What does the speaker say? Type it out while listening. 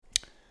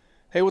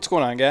Hey, what's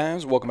going on,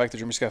 guys? Welcome back to the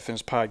Jeremy Scott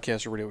Fitness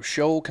Podcast or Radio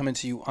Show, coming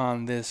to you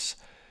on this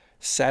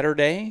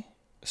Saturday,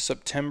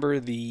 September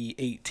the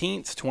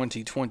 18th,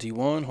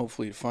 2021.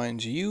 Hopefully, it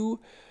finds you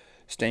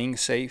staying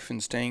safe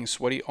and staying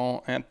sweaty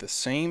all at the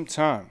same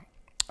time.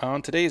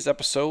 On today's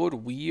episode,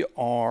 we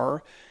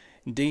are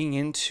digging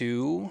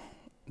into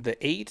the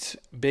 8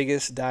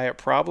 biggest diet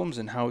problems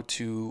and how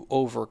to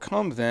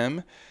overcome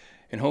them,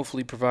 and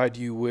hopefully provide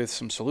you with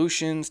some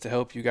solutions to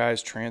help you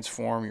guys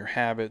transform your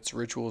habits,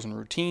 rituals, and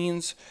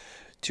routines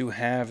to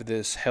have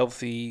this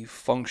healthy,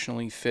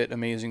 functionally fit,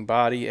 amazing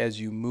body as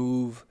you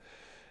move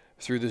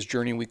through this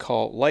journey we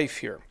call life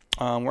here.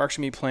 We're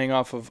actually going to be playing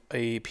off of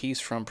a piece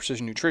from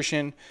Precision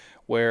Nutrition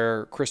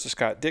where Krista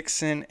Scott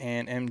Dixon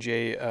and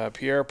MJ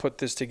Pierre put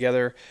this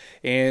together,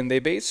 and they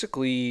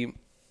basically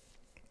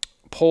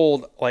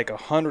polled like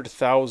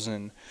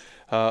 100,000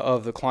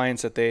 of the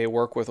clients that they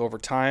work with over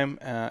time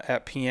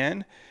at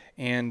PN.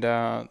 And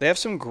they have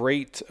some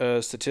great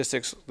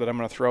statistics that I'm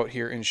going to throw out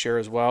here and share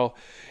as well,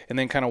 and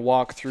then kind of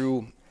walk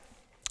through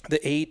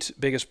the 8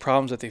 biggest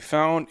problems that they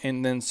found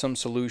and then some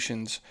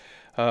solutions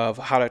of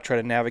how to try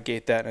to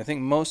navigate that. And I think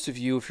most of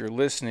you, if you're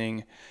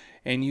listening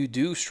and you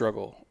do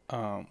struggle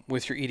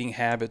with your eating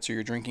habits or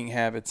your drinking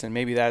habits, and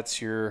maybe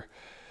that's your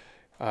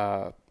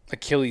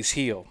Achilles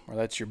heel, or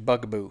that's your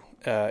bugaboo,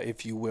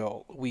 if you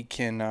will, we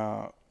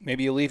can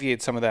maybe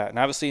alleviate some of that. And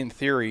obviously, in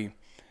theory,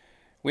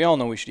 we all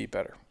know we should eat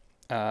better.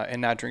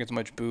 And not drink as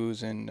much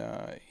booze and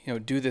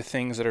do the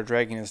things that are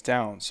dragging us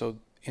down. So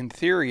in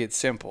theory, it's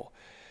simple.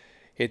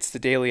 It's the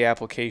daily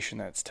application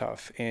that's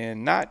tough,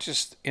 and not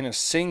just in a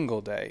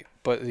single day,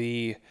 but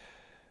the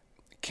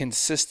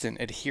consistent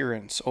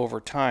adherence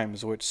over time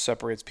is what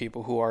separates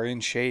people who are in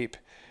shape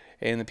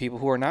and the people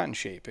who are not in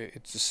shape.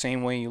 It's the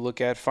same way you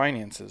look at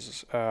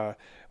finances.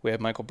 We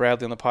had Michael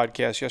Bradley on the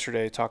podcast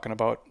yesterday talking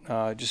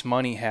about just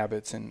money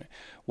habits and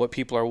what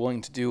people are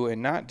willing to do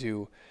and not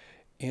do.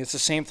 It's the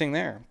same thing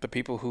there. The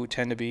people who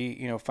tend to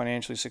be,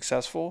 financially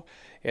successful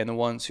and the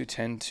ones who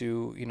tend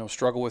to,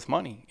 struggle with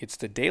money. It's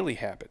the daily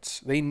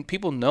habits.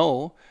 People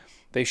know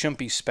they shouldn't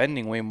be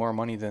spending way more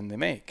money than they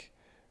make.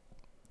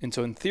 And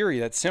so in theory,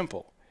 that's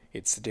simple.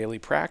 It's the daily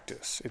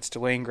practice. It's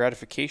delaying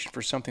gratification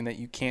for something that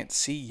you can't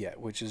see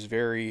yet, which is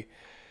very,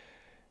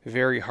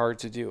 very hard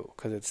to do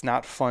because it's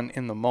not fun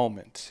in the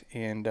moment.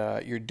 And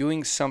you're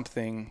doing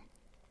something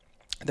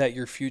that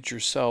your future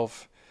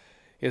self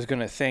is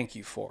going to thank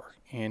you for.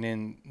 And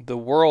in the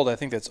world, I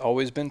think that's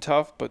always been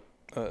tough, but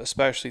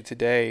especially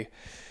today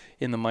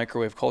in the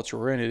microwave culture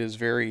we're in, it's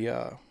very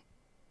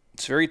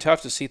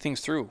tough to see things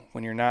through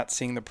when you're not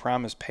seeing the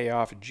promise pay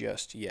off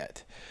just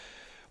yet.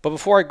 But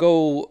before I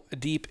go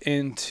deep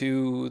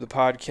into the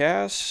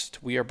podcast,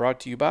 we are brought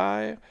to you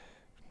by,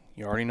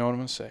 you already know what I'm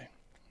going to say,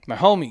 my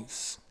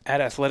homies at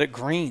Athletic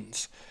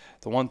Greens.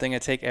 The one thing I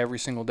take every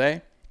single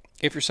day.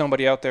 If you're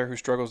somebody out there who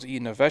struggles to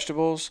eat enough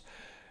vegetables,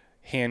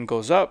 hand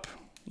goes up,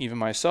 even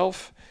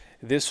myself,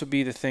 this would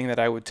be the thing that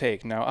I would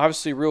take. Now,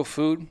 obviously, real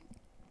food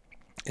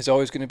is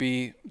always going to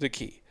be the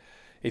key.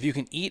 If you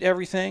can eat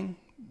everything,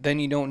 then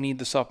you don't need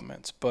the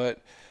supplements.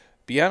 But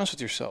be honest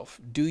with yourself.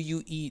 Do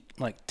you eat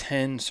like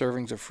 10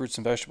 servings of fruits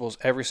and vegetables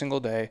every single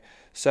day,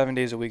 7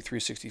 days a week,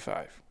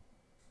 365?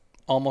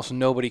 Almost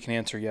nobody can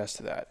answer yes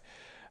to that.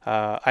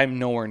 I'm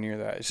nowhere near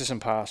that. It's just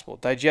impossible.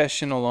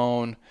 Digestion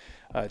alone,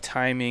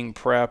 timing,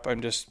 prep,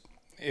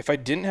 if I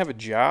didn't have a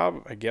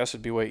job, I guess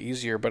it'd be way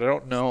easier, but I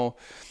don't know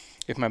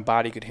if my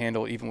body could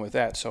handle even with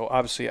that. So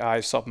obviously I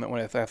supplement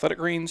with Athletic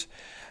Greens.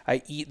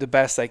 I eat the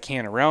best I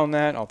can around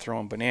that. I'll throw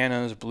in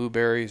bananas,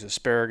 blueberries,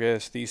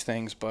 asparagus, these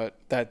things, but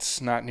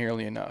that's not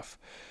nearly enough.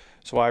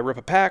 So I rip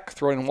a pack,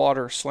 throw it in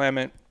water, slam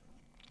it,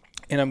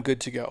 and I'm good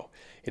to go.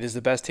 It is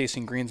the best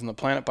tasting greens on the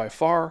planet by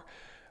far.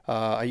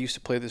 I used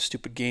to play this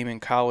stupid game in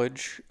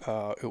college.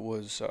 It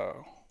was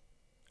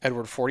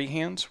Edward 40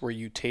 hands, where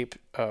you tape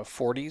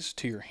 40s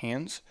to your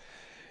hands.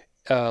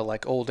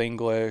 Like Old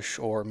English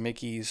or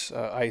Mickey's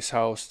Ice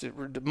House,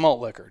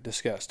 malt liquor,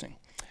 disgusting.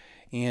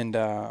 And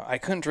I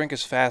couldn't drink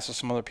as fast as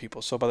some other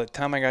people. So by the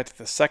time I got to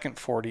the second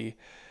 40,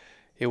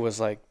 it was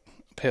like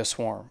piss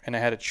warm, and I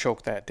had to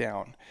choke that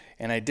down.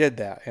 And I did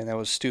that, and that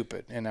was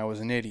stupid, and I was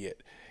an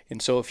idiot. And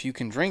so if you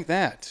can drink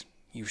that,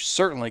 you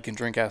certainly can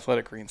drink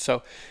Athletic Greens.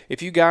 So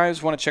if you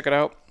guys want to check it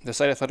out, the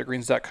site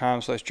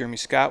athleticgreens.com/Jeremy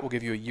Scott will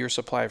give you a year's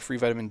supply of free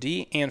vitamin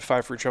D and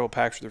 5 free travel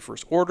packs for their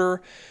first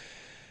order.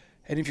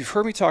 And if you've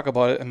heard me talk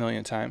about it a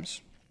million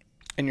times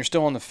and you're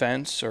still on the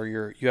fence, or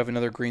you have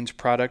another greens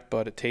product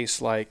but it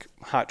tastes like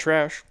hot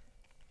trash,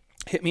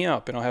 hit me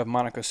up and I'll have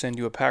Monica send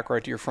you a pack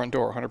right to your front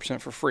door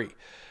 100% for free.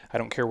 I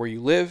don't care where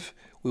you live.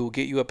 We will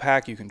get you a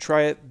pack. You can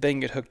try it, then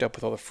get hooked up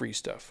with all the free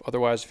stuff.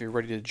 Otherwise, if you're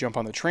ready to jump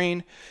on the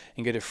train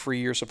and get a free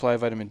year supply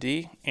of vitamin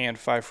D and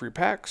 5 free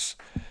packs,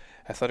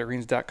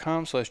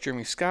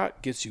 athleticgreens.com/Jeremy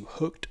Scott gets you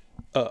hooked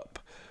up.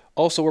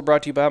 Also, we're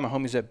brought to you by my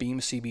homies at Beam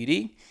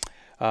CBD.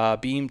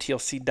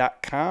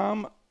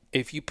 BeamTLC.com.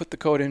 If you put the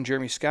code in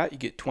Jeremy Scott, you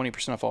get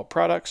 20% off all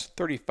products,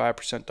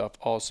 35% off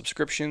all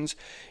subscriptions.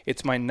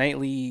 It's my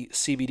nightly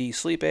CBD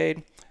sleep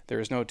aid. There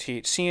is no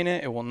THC in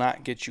it. It will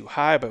not get you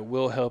high, but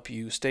will help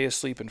you stay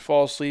asleep and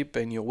fall asleep,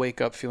 and you'll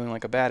wake up feeling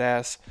like a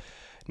badass,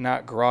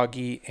 not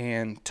groggy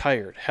and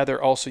tired.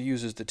 Heather also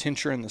uses the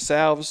tincture and the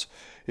salves.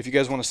 If you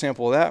guys want a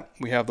sample of that,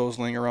 we have those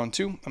laying around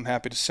too. I'm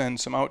happy to send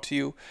some out to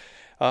you.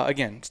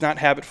 Again, it's not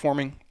habit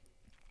forming.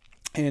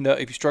 And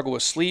if you struggle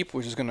with sleep,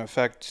 which is going to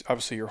affect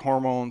obviously your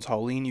hormones, how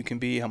lean you can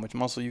be, how much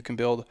muscle you can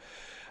build,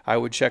 I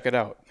would check it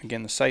out.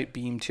 Again, the site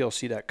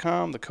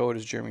beamtlc.com. The code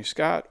is Jeremy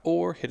Scott,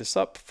 or hit us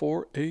up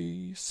for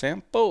a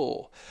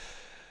sample.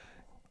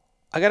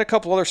 I got a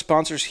couple other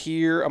sponsors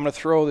here. I'm going to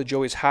throw the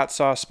Joey's Hot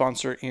Sauce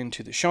sponsor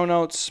into the show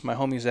notes. My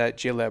homies at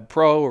JLab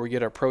Pro, where we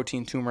get our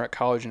protein, turmeric,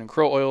 collagen, and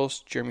krill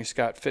oils.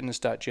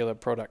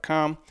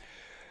 JeremyScottFitness.jlabpro.com.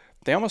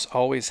 They almost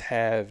always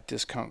have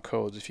discount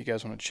codes if you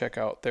guys want to check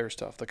out their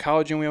stuff. The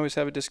collagen, we always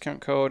have a discount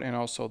code, and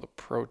also the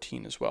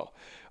protein as well.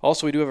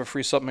 Also, we do have a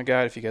free supplement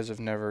guide. If you guys have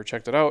never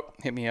checked it out,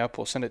 hit me up.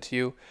 We'll send it to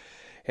you.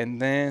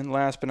 And then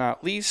last but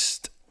not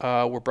least,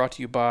 we're brought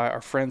to you by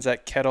our friends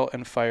at Kettle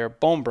and Fire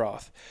Bone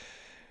Broth.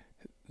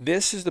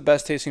 This is the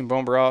best tasting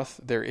bone broth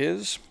there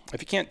is.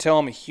 If you can't tell,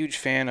 I'm a huge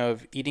fan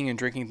of eating and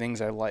drinking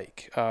things I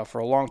like. For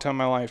a long time in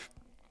my life,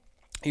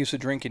 I used to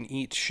drink and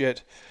eat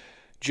shit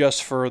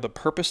just for the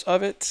purpose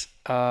of it.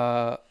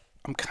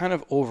 I'm kind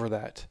of over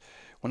that.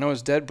 When I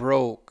was dead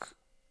broke,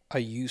 I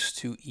used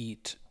to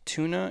eat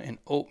tuna and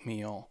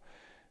oatmeal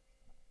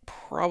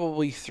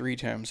probably 3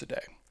 times a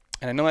day.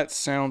 And I know that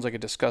sounds like a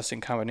disgusting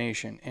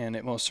combination, and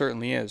it most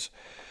certainly is.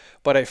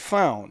 But I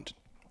found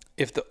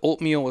if the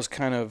oatmeal was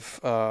kind of,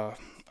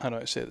 how do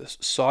I say this,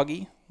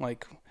 soggy,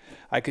 like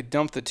I could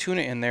dump the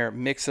tuna in there,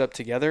 mix it up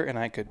together, and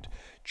I could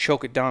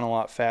choke it down a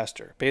lot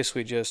faster.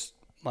 Basically just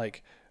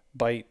like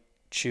bite,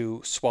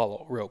 chew,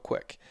 swallow real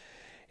quick.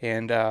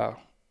 And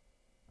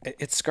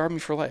it scarred me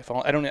for life.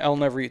 I'll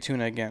never eat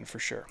tuna again for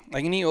sure.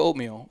 I can eat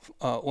oatmeal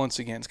once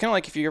again. It's kind of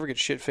like if you ever get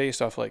shit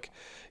faced off like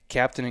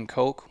Captain and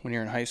Coke when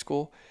you're in high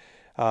school.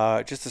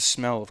 Just the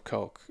smell of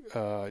Coke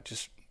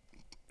just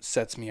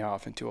sets me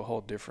off into a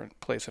whole different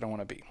place I don't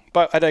want to be.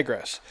 But I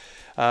digress.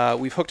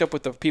 We've hooked up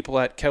with the people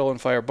at Kettle and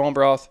Fire Bone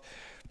Broth.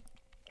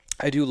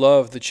 I do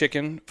love the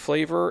chicken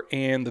flavor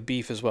and the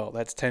beef as well.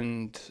 That's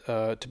tend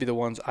to be the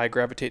ones I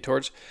gravitate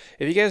towards.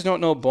 If you guys don't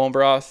know bone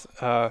broth,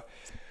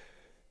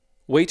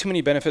 way too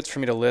many benefits for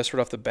me to list right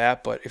off the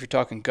bat, but if you're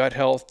talking gut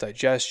health,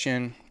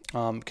 digestion,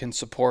 can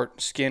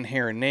support skin,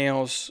 hair, and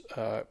nails,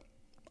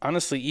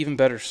 honestly, even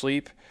better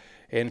sleep.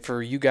 And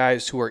for you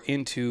guys who are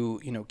into,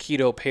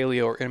 keto,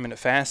 paleo, or intermittent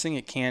fasting,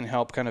 it can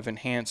help kind of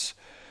enhance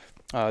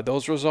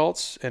those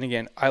results. And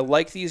again, I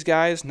like these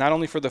guys not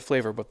only for the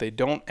flavor, but they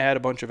don't add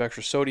a bunch of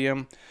extra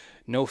sodium,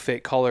 no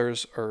fake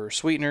colors or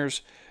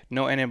sweeteners,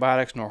 no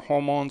antibiotics nor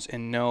hormones,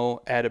 and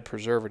no added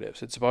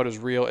preservatives. It's about as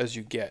real as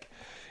you get.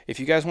 If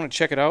you guys want to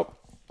check it out,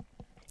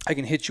 I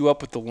can hit you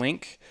up with the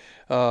link.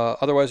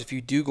 Otherwise, if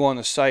you do go on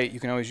the site, you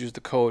can always use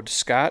the code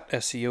SCOTT,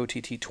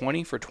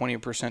 SCOTT20, for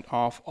 20%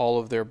 off all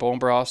of their bone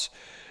broths.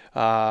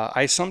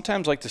 I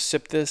sometimes like to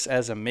sip this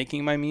as I'm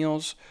making my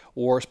meals,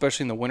 or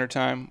especially in the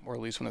wintertime, or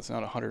at least when it's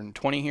not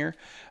 120 here.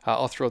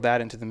 I'll throw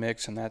that into the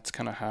mix, and that's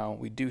kind of how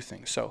we do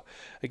things. So,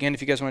 again,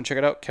 if you guys want to check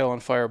it out, Kettle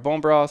and Fire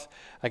Bone Broth,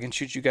 I can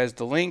shoot you guys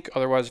the link.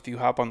 Otherwise, if you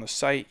hop on the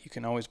site, you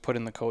can always put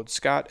in the code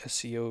SCOTT,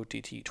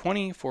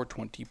 SCOTT20, for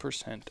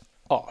 20%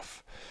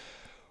 off.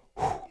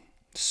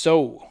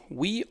 So,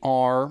 we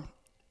are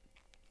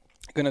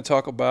going to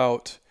talk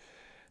about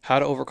how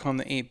to overcome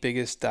the 8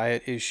 biggest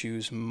diet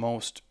issues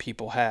most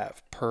people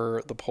have,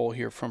 per the poll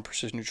here from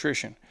Precision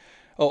Nutrition.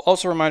 Oh,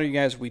 also a reminder, you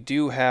guys, we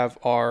do have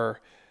our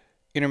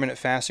intermittent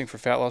fasting for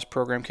fat loss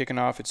program kicking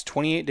off. It's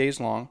 28 days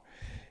long.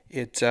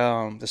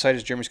 The site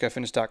is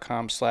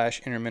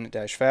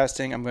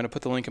jeremyscottfitness.com/intermittent-fasting. I'm going to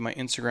put the link in my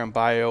Instagram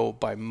bio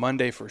by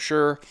Monday for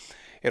sure.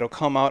 It'll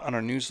come out on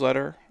our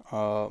newsletter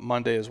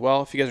Monday as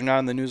well. If you guys are not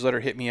in the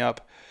newsletter, hit me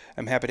up.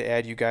 I'm happy to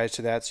add you guys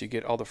to that so you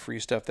get all the free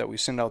stuff that we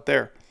send out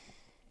there.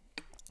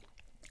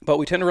 But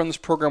we tend to run this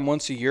program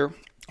once a year.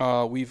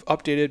 We've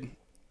updated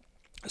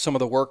some of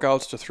the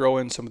workouts to throw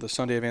in some of the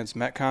Sunday Advanced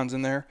Metcons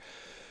in there.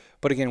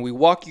 But again, we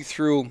walk you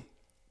through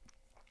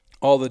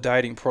all the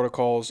dieting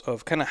protocols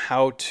of kind of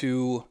how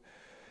to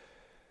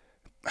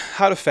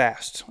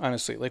fast,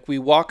 honestly. Like we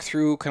walk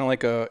through kind of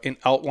like an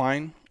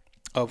outline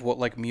of what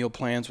like meal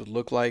plans would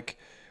look like.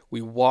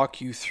 We walk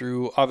you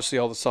through obviously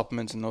all the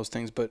supplements and those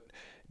things, but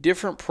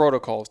different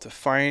protocols to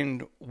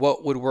find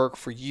what would work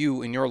for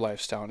you in your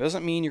lifestyle. It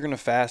doesn't mean you're going to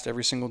fast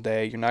every single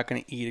day. You're not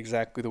going to eat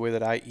exactly the way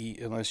that I eat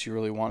unless you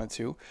really wanted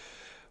to.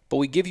 But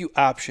we give you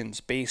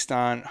options based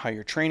on how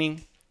you're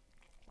training,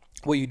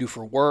 what you do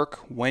for work,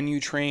 when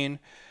you train,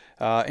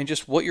 and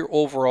just what your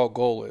overall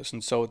goal is.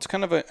 And so it's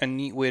kind of a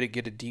neat way to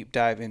get a deep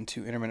dive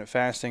into intermittent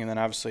fasting. And then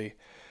obviously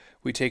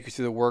we take you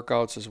through the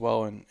workouts as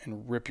well and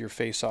rip your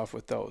face off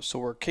with those. So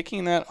we're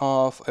kicking that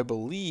off, I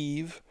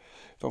believe,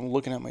 if I'm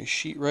looking at my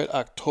sheet right,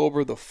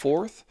 October the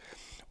 4th.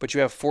 But you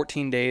have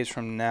 14 days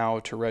from now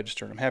to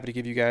register. And I'm happy to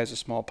give you guys a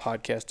small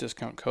podcast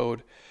discount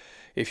code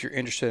if you're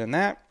interested in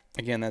that.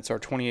 Again, that's our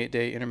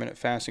 28-day intermittent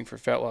fasting for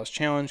fat loss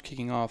challenge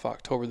kicking off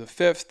October the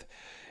 5th.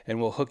 and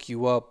we'll hook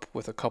you up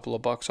with a couple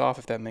of bucks off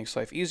if that makes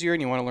life easier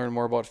and you want to learn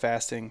more about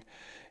fasting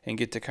and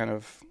get to kind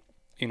of,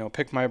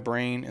 pick my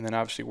brain and then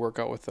obviously work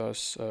out with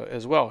us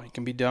as well. It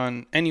can be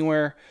done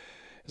anywhere.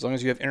 As long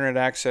as you have internet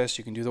access,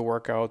 you can do the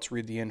workouts,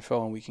 read the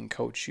info, and we can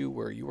coach you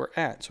where you are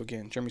at. So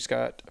again,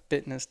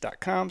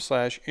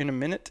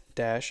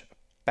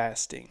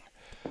 jeremyscottfitness.com/in-a-minute-fasting.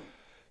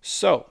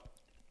 So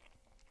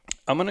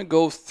I'm going to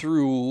go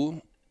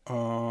through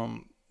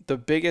the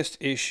biggest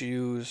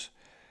issues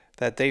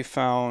that they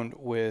found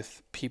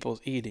with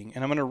people's eating.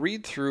 And I'm going to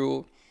read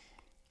through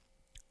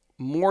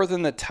more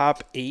than the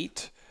top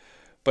 8,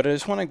 but I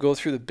just want to go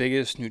through the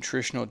biggest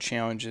nutritional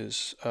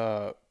challenges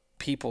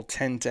people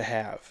tend to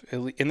have.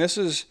 And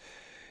this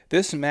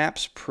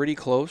maps pretty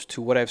close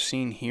to what I've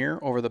seen here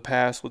over the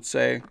past, let's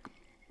say,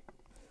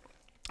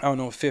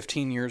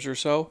 15 years or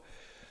so.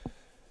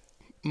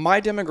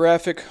 My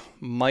demographic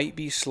might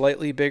be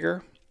slightly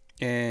bigger,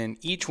 and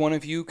each one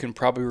of you can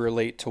probably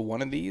relate to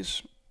one of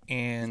these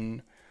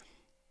in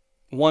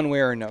one way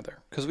or another,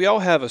 because we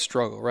all have a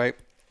struggle, right?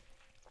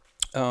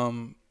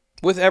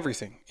 With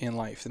everything in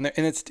life, and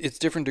it's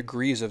different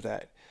degrees of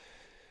that.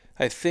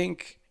 I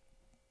think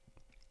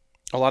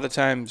a lot of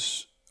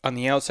times on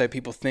the outside,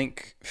 people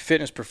think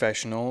fitness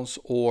professionals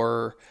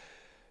or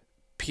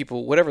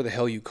people, whatever the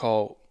hell you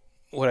call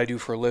what I do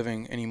for a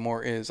living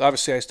anymore is.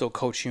 Obviously, I still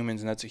coach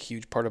humans, and that's a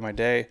huge part of my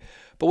day.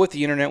 But with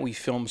the internet, we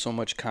film so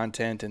much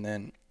content, and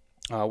then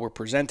we're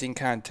presenting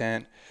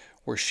content.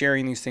 We're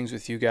sharing these things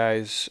with you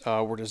guys.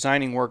 We're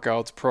designing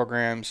workouts,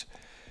 programs,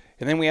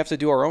 and then we have to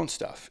do our own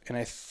stuff. And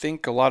I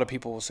think a lot of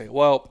people will say,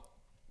 well,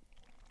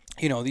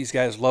 these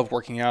guys love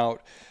working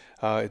out.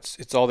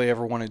 It's all they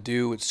ever want to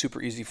do. It's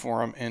super easy for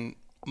them. And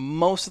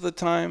most of the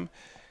time,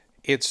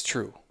 it's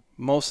true.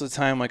 Most of the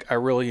time, I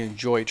really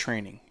enjoy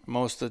training.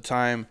 Most of the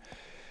time,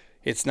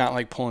 it's not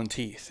like pulling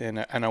teeth.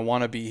 And I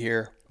want to be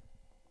here.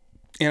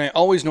 And I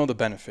always know the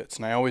benefits,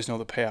 and I always know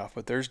the payoff.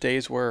 But there's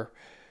days where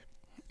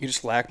you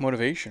just lack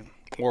motivation,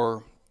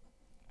 or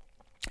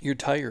you're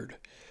tired,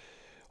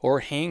 or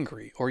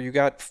hangry, or you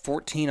got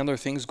 14 other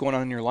things going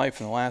on in your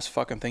life, and the last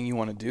fucking thing you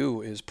want to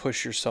do is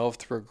push yourself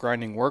through a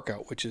grinding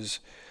workout, which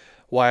is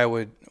why I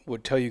would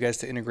tell you guys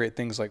to integrate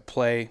things like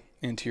play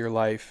into your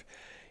life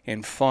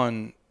and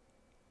fun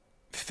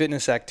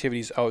fitness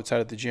activities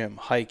outside of the gym,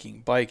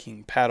 hiking,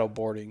 biking,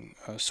 paddleboarding,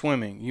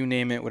 swimming, you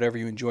name it, whatever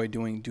you enjoy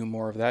doing, do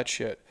more of that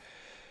shit.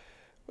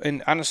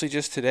 And honestly,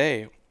 just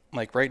today,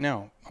 right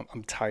now,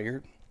 I'm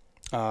tired.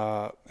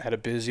 Had a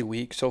busy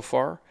week so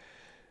far.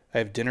 I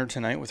have dinner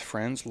tonight with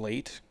friends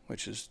late,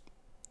 which is,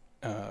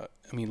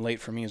 late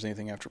for me is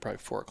anything after probably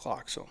 4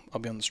 o'clock, so I'll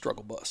be on the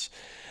struggle bus.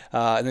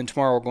 And then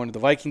tomorrow we're going to the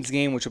Vikings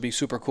game, which will be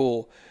super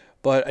cool.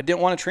 But I didn't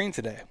want to train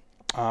today.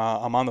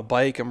 I'm on the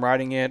bike, I'm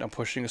riding it, I'm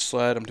pushing a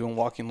sled, I'm doing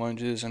walking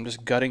lunges, I'm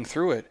just gutting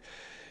through it.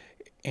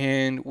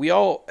 And we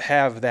all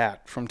have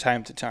that from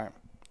time to time.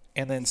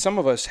 And then some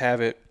of us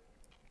have it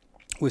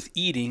with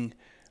eating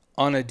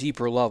on a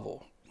deeper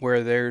level,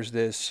 where there's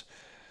this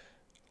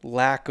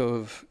lack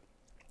of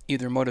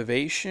either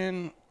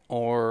motivation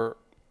or,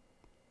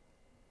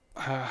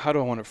 how do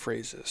I want to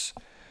phrase this?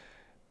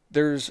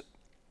 There's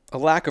a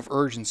lack of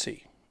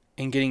urgency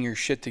in getting your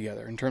shit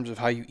together in terms of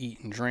how you eat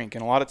and drink.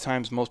 And a lot of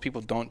times most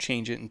people don't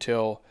change it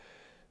until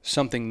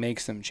something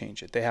makes them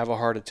change it. They have a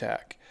heart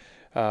attack.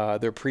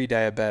 They're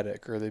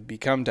pre-diabetic, or they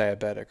become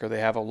diabetic, or they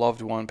have a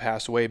loved one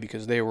pass away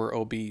because they were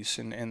obese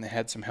and they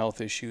had some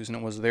health issues, and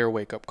it was their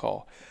wake-up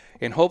call.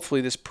 And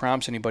hopefully this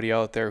prompts anybody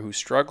out there who's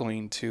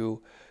struggling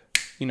to,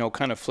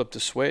 kind of flip the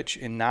switch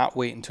and not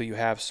wait until you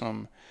have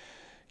some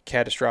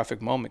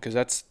catastrophic moment, because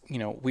that's,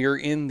 we're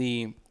in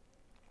the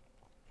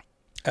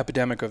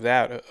epidemic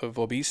of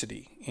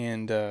obesity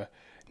and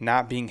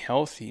not being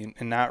healthy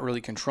and not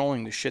really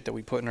controlling the shit that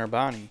we put in our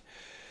body.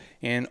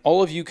 And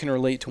all of you can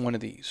relate to one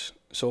of these.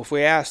 So if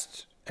we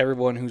asked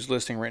everyone who's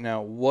listening right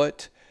now,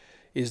 what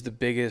is the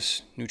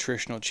biggest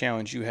nutritional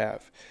challenge you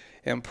have?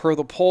 And per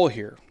the poll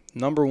here,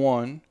 number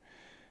one,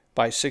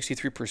 by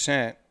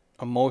 63%,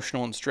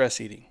 emotional and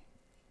stress eating,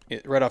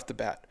 right off the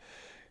bat.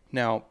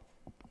 Now,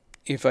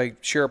 if I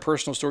share a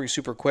personal story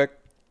super quick,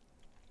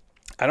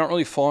 I don't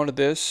really fall into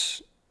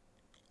this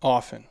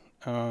often,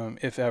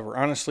 if ever.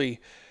 Honestly,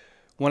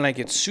 when I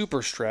get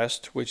super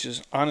stressed, which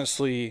is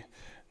honestly,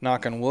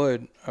 knock on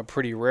wood,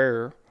 pretty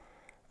rare,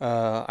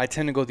 I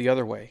tend to go the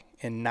other way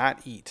and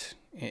not eat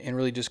and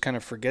really just kind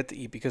of forget to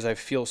eat because I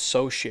feel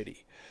so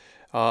shitty.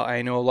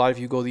 I know a lot of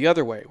you go the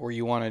other way, where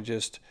you want to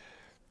just,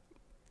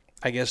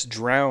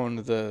 drown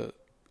the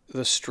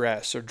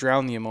stress or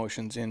drown the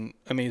emotions in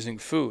amazing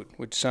food,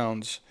 which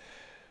sounds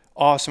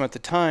awesome at the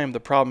time. The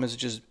problem is it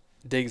just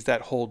digs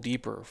that hole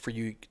deeper for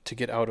you to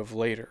get out of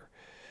later.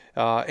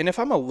 And if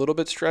I'm a little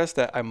bit stressed,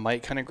 that I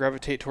might kind of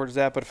gravitate towards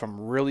that. But if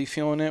I'm really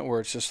feeling it, where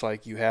it's just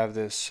like you have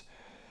this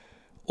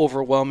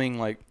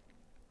overwhelming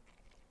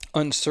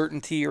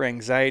uncertainty or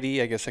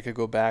anxiety, I guess I could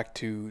go back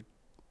to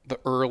the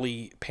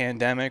early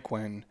pandemic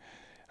when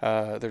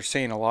they're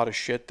saying a lot of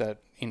shit that,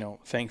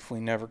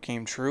 thankfully never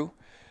came true.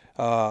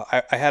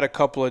 I had a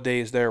couple of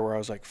days there where I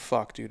was like,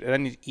 fuck, dude, I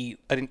didn't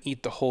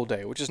eat the whole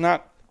day, which is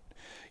not,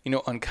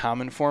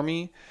 uncommon for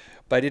me,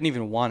 but I didn't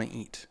even want to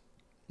eat.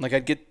 Like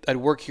I'd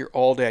work here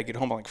all day. I'd get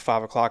home at like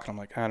 5 o'clock, and I'm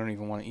like, I don't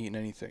even want to eat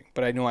anything,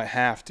 but I know I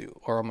have to,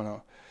 or I'm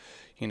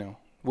gonna,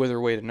 wither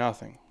away to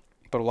nothing.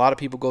 But a lot of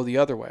people go the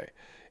other way,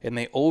 and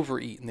they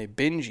overeat and they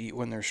binge eat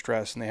when they're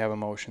stressed and they have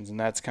emotions, and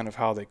that's kind of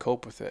how they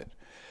cope with it.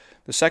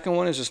 The second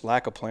one is just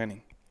lack of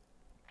planning.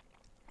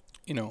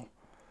 A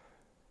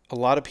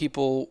lot of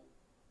people,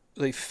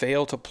 they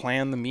fail to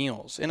plan the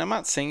meals. And I'm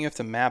not saying you have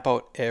to map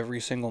out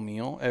every single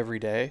meal every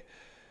day,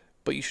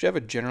 but you should have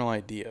a general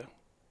idea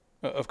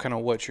of kind of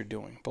what you're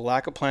doing. But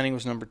lack of planning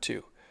was number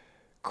 2.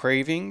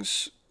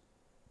 Cravings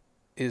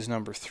is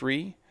number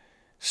 3.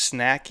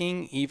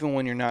 Snacking, even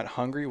when you're not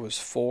hungry, was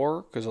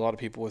 4, because a lot of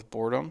people with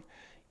boredom.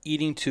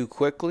 Eating too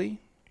quickly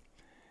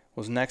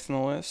was next on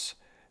the list.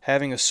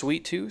 Having a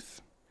sweet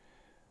tooth.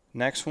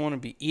 Next one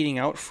would be eating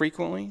out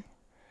frequently.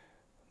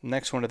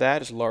 Next one to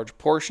that is large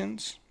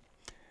portions.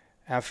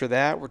 After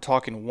that, we're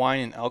talking wine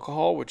and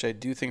alcohol, which I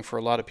do think for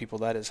a lot of people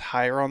that is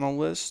higher on the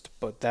list,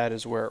 but that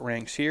is where it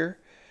ranks here.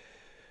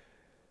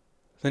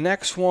 The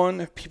next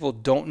one, people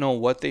don't know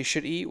what they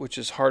should eat, which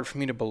is hard for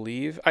me to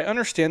believe. I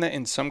understand that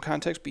in some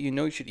context, but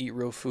you should eat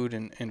real food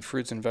and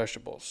fruits and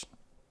vegetables.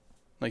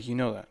 Like,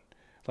 that.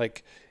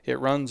 Like, it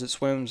runs, it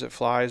swims, it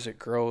flies, it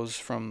grows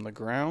from the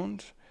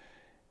ground,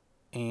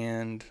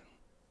 and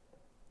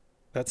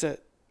that's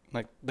it.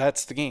 Like,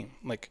 that's the game.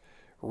 Like,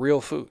 real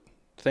food.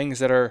 Things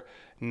that are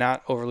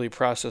not overly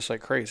processed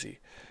like crazy.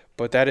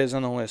 But that is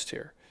on the list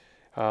here.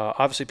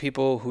 Obviously,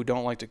 people who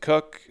don't like to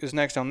cook is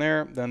next on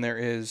there. Then there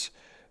is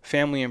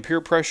family and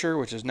peer pressure,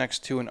 which is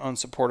next to an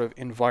unsupportive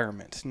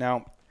environment.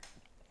 Now,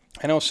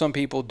 I know some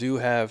people do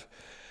have,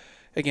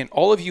 again,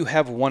 all of you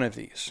have one of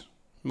these,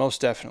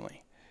 most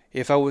definitely.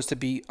 If I was to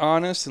be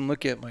honest and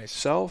look at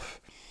myself,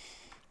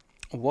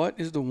 what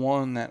is the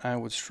one that I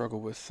would struggle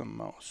with the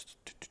most?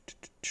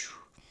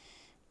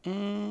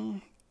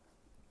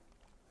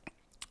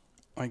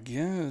 I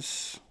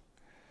guess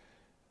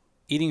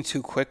eating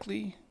too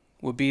quickly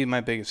would be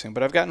my biggest thing,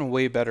 but I've gotten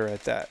way better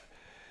at that.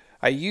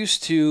 I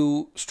used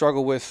to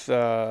struggle with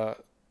the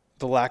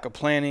lack of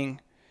planning,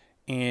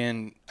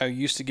 and I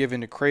used to give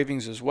into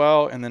cravings as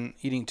well, and then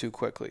eating too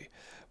quickly.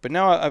 But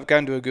now I've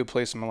gotten to a good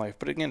place in my life.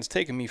 But again, it's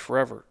taken me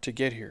forever to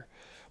get here.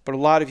 But a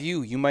lot of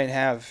you might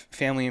have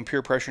family and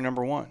peer pressure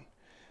number 1.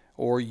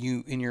 Or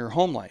you, in your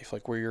home life,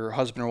 like where your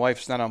husband or wife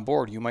is not on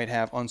board, you might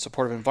have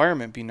unsupportive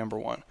environment be number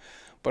 1.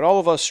 But all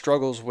of us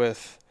struggles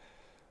with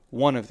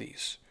one of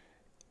these.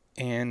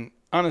 And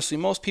honestly,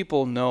 most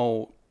people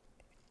know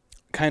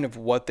kind of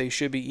what they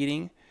should be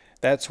eating.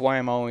 That's why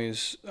I'm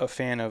always a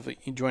fan of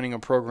joining a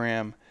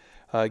program,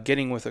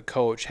 getting with a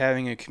coach,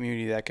 having a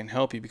community that can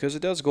help you, because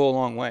it does go a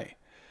long way,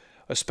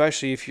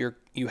 especially if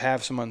you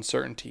have some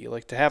uncertainty.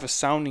 Like, to have a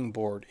sounding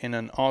board in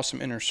an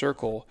awesome inner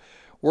circle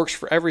works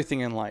for everything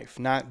in life,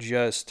 not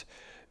just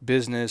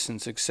business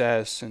and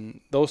success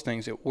and those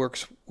things. It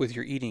works with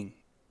your eating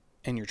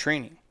and your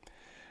training.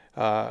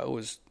 I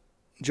was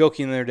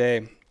joking the other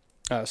day.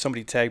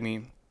 Somebody tagged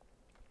me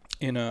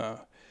in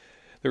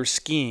they were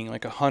skiing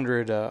like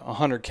 100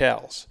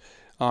 cals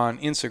on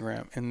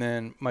Instagram, and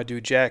then my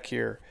dude Jack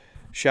here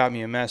shot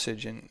me a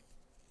message, and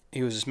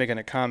he was just making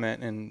a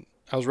comment, and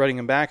I was writing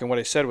him back, and what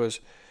I said was,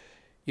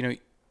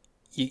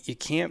 you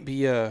can't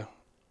be a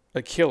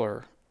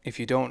killer if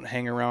you don't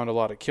hang around a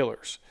lot of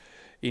killers.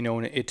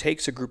 And it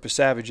takes a group of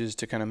savages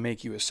to kind of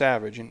make you a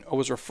savage. And I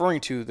was referring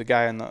to the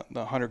guy on the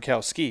 100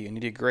 cal ski, and he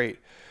did great.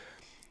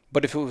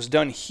 But if it was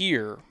done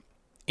here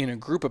in a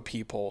group of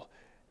people,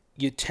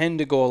 you tend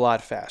to go a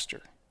lot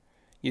faster.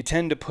 You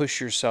tend to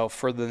push yourself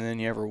further than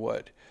you ever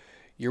would.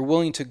 You're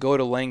willing to go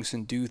to lengths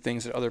and do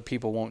things that other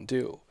people won't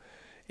do.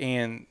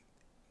 And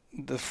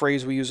the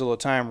phrase we use all the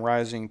time,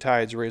 rising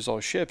tides raise all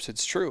ships,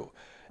 it's true.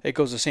 It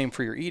goes the same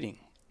for your eating.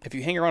 If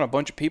you hang around a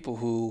bunch of people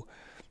who,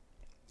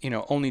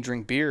 only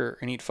drink beer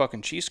and eat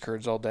fucking cheese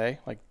curds all day,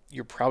 like,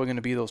 you're probably going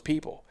to be those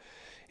people.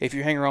 If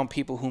you hang around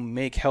people who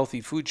make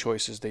healthy food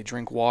choices, they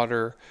drink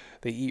water,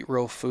 they eat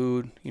real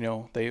food,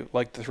 they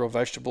like to throw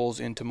vegetables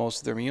into most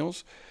of their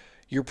meals,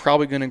 you're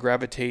probably going to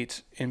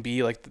gravitate and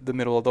be like the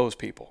middle of those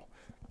people.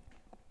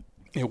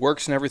 It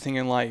works in everything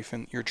in life,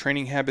 and your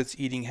training habits,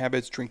 eating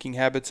habits, drinking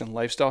habits, and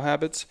lifestyle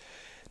habits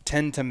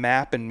tend to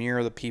map and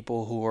mirror the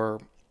people who are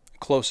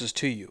closest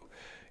to you.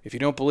 If you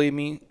don't believe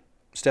me,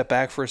 step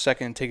back for a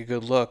second and take a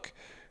good look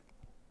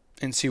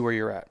and see where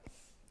you're at.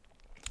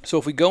 So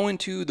if we go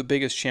into the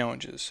biggest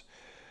challenges,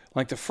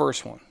 like the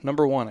first one,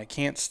 number 1, I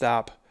can't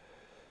stop,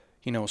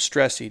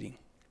 stress eating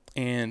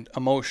and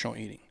emotional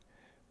eating.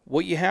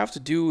 What you have to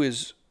do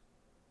is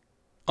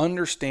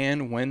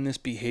understand when this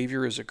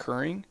behavior is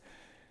occurring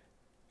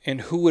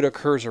and who it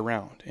occurs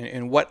around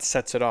and what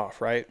sets it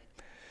off, right?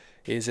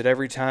 Is it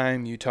every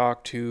time you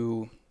talk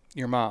to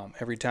your mom,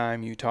 every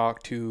time you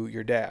talk to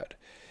your dad?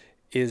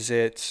 Is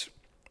it,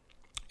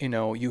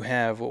 you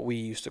have what we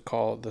used to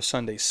call the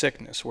Sunday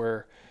sickness,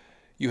 where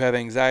you have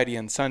anxiety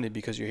on Sunday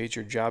because you hate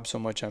your job so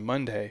much on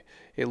Monday,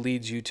 it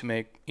leads you to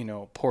make,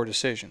 poor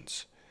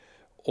decisions.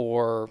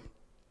 Or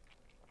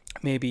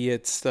maybe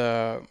it's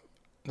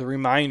the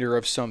reminder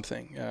of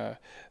something.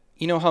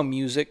 You know how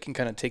music can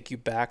kind of take you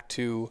back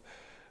to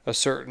a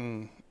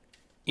certain,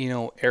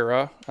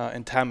 era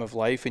and time of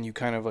life, and you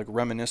kind of like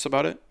reminisce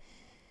about it.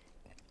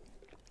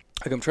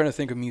 Like I'm trying to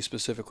think of me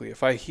specifically.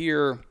 If I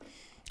hear, I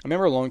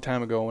remember a long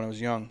time ago when I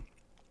was young,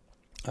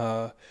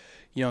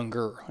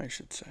 younger, I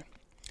should say.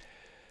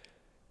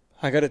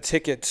 I got a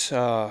ticket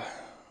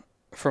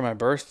for my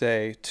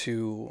birthday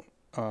to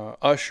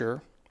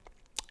Usher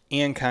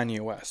and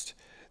Kanye West.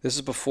 This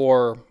is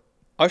before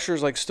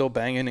Usher's like still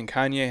banging, and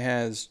Kanye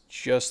has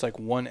just like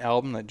one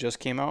album that just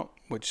came out,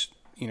 which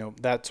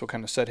that's what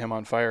kind of set him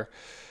on fire.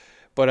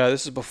 But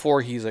this is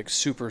before he's like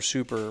super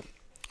super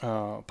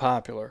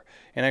popular.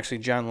 And actually,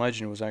 John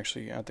Legend was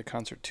actually at the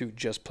concert too,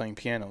 just playing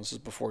piano. This is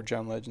before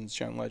John Legend's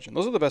John Legend.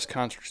 Those are the best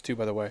concerts too,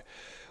 by the way.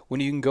 When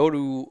you can go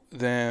to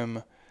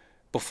them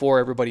before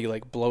everybody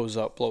like blows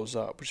up,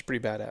 which is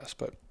pretty badass.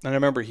 But and I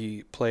remember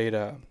he played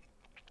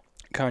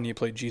Kanye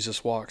played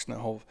Jesus Walks,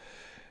 and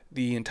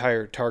the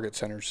entire Target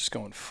Center is just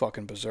going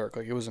fucking berserk.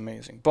 Like it was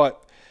amazing.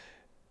 But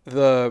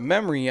the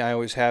memory I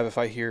always have if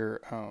I hear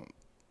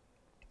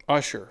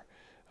Usher,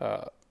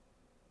 uh,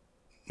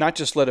 not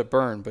just Let It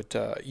Burn, but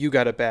You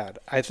Got It Bad.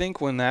 I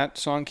think when that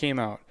song came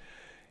out,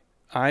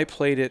 I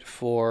played it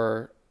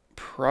for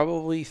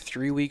probably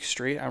 3 weeks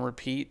straight on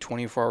repeat,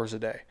 24 hours a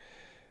day.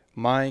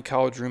 My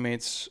college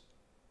roommates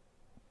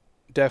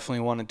definitely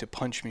wanted to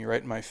punch me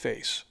right in my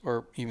face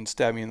or even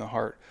stab me in the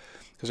heart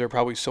because they're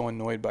probably so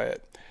annoyed by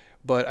it.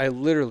 But I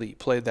literally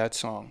played that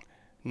song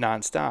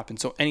nonstop. And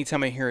so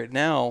anytime I hear it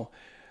now,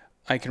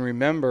 I can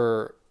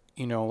remember,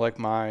 like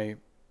my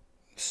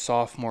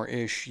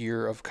sophomore-ish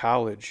year of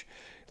college,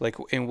 like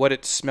and what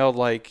it smelled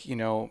like,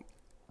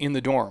 in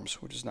the dorms,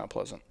 which is not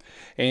pleasant,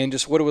 and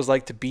just what it was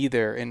like to be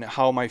there and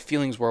how my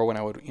feelings were when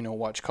I would,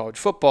 watch college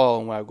football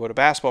and when I would go to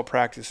basketball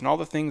practice and all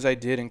the things I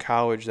did in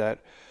college that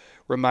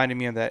reminded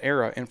me of that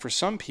era. And for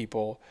some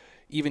people,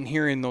 even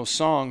hearing those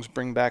songs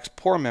bring back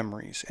poor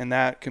memories, and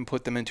that can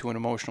put them into an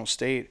emotional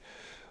state,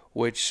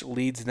 which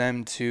leads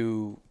them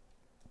to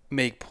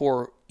make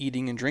poor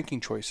eating and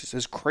drinking choices.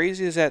 As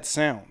crazy as that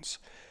sounds,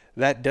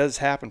 that does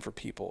happen for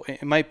people.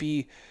 It might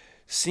be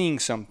seeing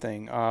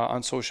something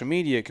on social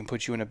media can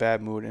put you in a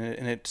bad mood,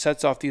 and it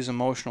sets off these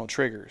emotional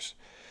triggers.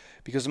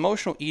 Because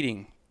emotional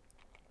eating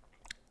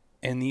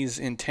and these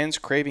intense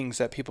cravings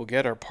that people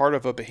get are part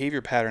of a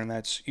behavior pattern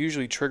that's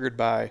usually triggered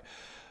by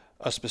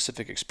a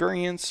specific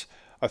experience,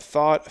 a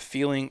thought, a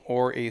feeling,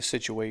 or a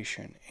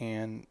situation.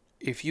 And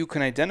if you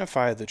can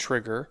identify the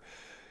trigger,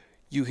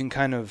 you can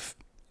kind of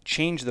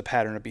change the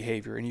pattern of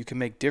behavior and you can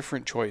make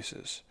different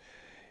choices.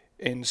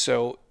 And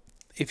so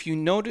if you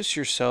notice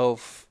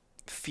yourself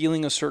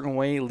feeling a certain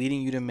way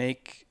leading you to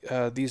make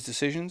these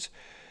decisions,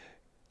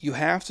 you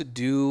have to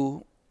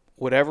do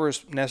whatever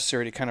is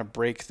necessary to kind of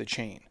break the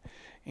chain.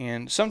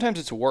 And sometimes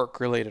it's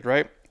work related,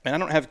 right? And I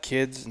don't have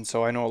kids, and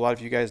so I know a lot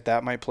of you guys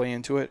that might play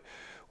into it,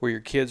 where your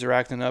kids are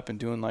acting up and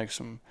doing like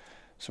some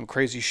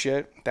crazy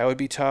shit. That would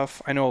be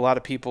tough. I know a lot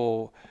of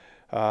people,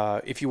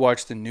 if you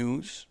watch the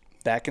news,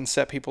 that can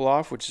set people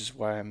off, which is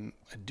why I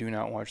do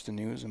not watch the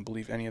news and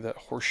believe any of that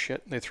horse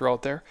shit they throw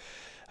out there.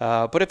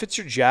 But if it's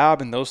your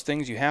job and those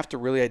things, you have to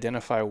really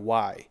identify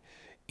why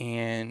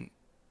and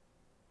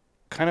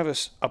kind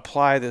of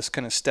apply this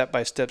kind of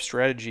step-by-step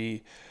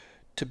strategy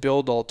to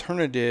build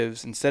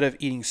alternatives. Instead of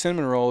eating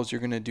cinnamon rolls, you're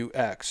going to do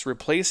X,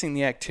 replacing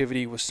the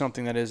activity with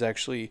something that is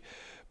actually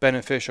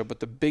beneficial. But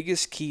the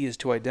biggest key is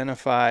to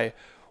identify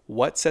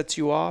what sets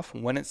you off,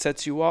 when it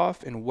sets you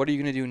off, and what are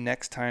you going to do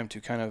next time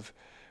to kind of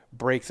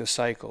break the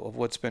cycle of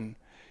what's been,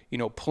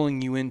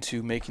 pulling you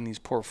into making these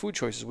poor food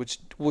choices,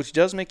 which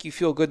does make you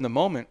feel good in the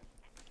moment,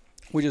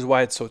 which is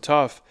why it's so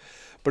tough.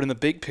 But in the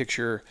big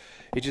picture,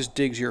 it just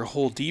digs your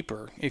hole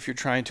deeper if you're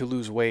trying to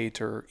lose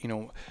weight or,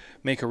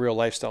 make a real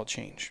lifestyle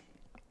change.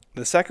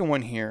 The second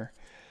one here,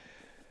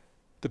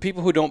 the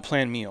people who don't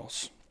plan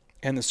meals.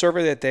 And the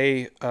survey that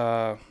they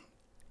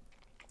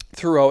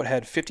threw out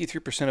had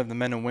 53% of the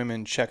men and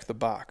women check the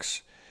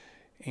box.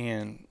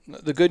 And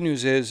the good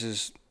news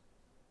is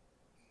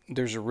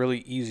there's a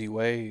really easy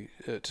way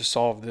to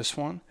solve this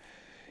one.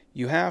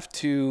 You have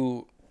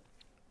to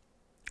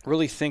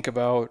really think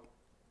about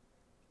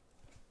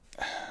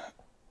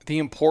the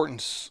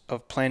importance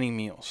of planning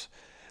meals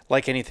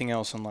like anything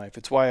else in life.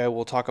 It's why I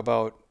will talk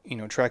about,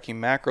 tracking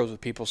macros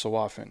with people so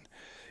often.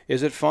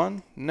 Is it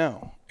fun?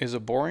 No. Is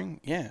it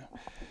boring? Yeah.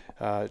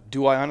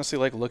 Do I honestly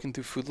like looking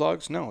through food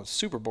logs? No, it's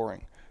super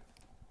boring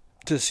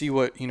to see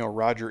what,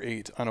 Roger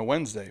ate on a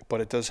Wednesday, but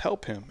it does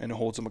help him and it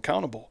holds him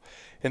accountable.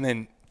 And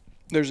then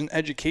there's an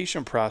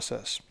education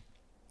process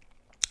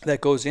that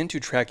goes into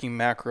tracking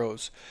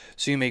macros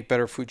so you make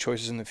better food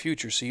choices in the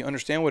future. So you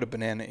understand what a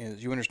banana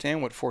is. You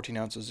understand what 14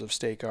 ounces of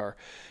steak are.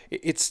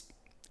 It's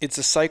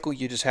a cycle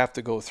you just have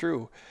to go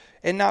through.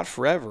 And not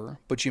forever,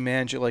 but you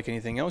manage it like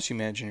anything else you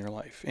manage in your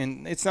life.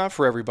 And it's not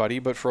for everybody,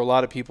 but for a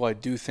lot of people, I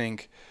do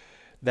think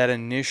that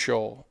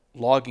initial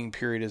logging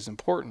period is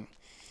important.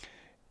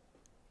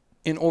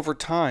 And over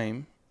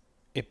time,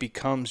 it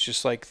becomes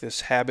just like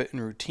this habit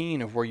and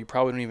routine of where you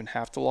probably don't even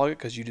have to log it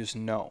because you just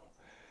know.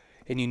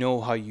 and you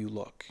know how you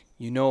look.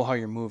 You know how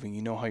you're moving.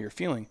 You know how you're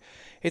feeling.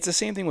 It's the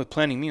same thing with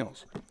planning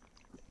meals.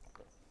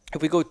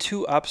 If we go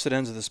two opposite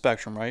ends of the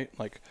spectrum, right?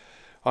 Like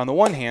on the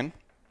one hand,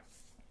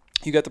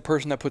 you got the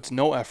person that puts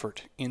no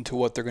effort into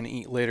what they're going to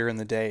eat later in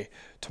the day,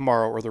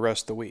 tomorrow, or the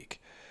rest of the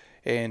week.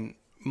 And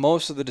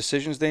most of the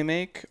decisions they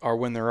make are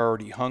when they're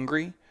already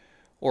hungry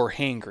or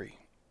hangry.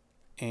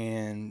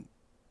 And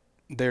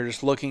they're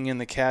just looking in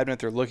the cabinet,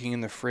 they're looking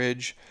in the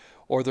fridge,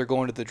 or they're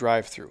going to the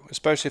drive-through.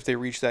 Especially if they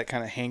reach that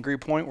kind of hangry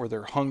point where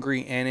they're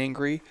hungry and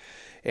angry,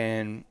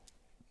 and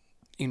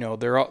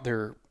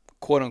they're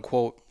quote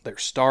unquote they're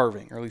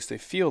starving, or at least they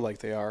feel like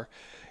they are,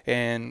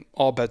 and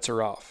all bets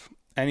are off.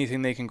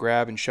 Anything they can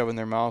grab and shove in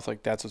their mouth,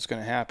 like that's what's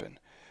going to happen.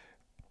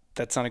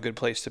 That's not a good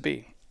place to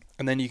be.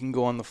 And then you can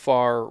go on the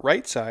far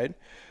right side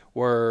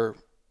where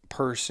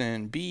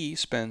person B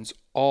spends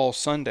all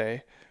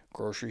Sunday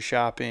grocery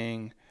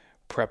shopping,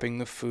 prepping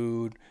the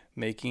food,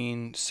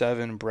 making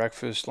 7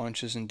 breakfast,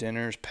 lunches, and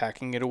dinners,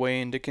 packing it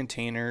away into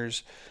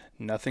containers.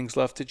 Nothing's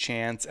left to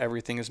chance.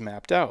 Everything is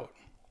mapped out.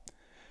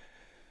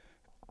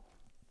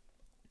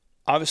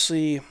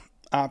 Obviously,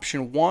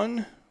 option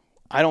 1,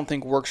 I don't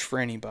think works for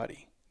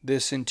anybody.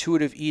 This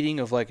intuitive eating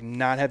of like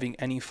not having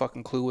any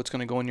fucking clue what's going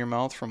to go in your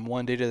mouth from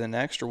one day to the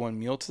next or one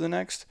meal to the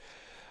next,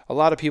 a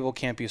lot of people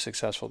can't be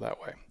successful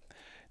that way.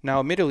 Now,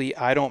 admittedly,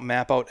 I don't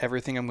map out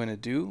everything I'm going to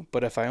do,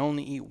 but if I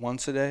only eat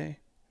once a day,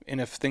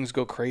 and if things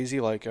go crazy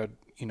like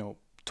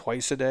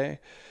twice a day,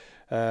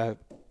 I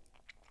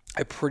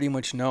pretty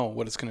much know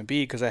what it's going to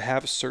be because I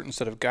have a certain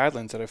set of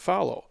guidelines that I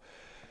follow.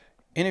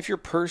 And if you're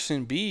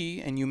person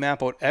B and you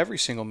map out every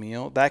single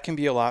meal, that can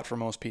be a lot for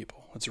most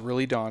people. It's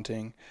really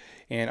daunting.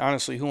 And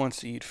honestly, who wants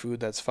to eat food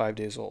that's 5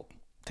 days old?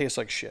 Tastes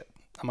like shit.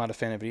 I'm not a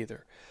fan of it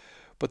either.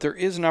 But there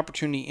is an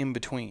opportunity in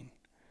between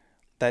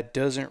that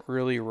doesn't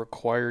really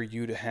require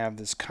you to have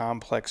this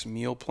complex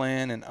meal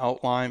plan and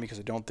outline, because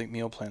I don't think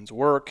meal plans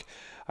work.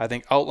 I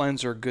think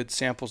outlines are good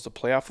samples to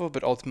play off of,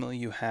 but ultimately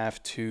you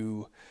have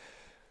to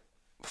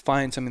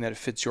find something that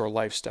fits your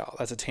lifestyle,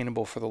 that's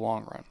attainable for the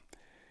long run.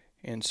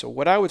 And so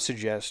what I would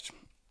suggest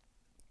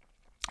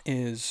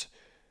is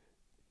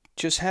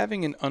just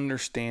having an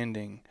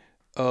understanding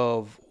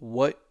of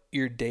what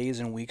your days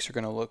and weeks are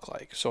going to look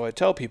like. So I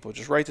tell people,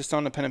 just write this down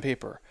on a pen and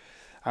paper.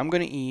 I'm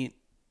going to eat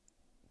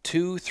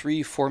 2,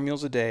 3, 4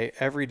 meals a day,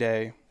 every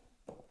day,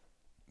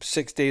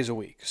 6 days a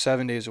week,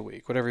 7 days a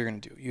week, whatever you're going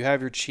to do. You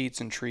have your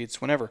cheats and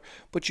treats whenever,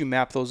 but you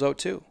map those out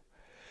too.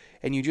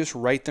 And you just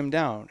write them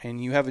down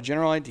and you have a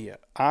general idea.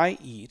 I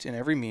eat in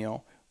every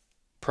meal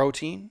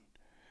protein,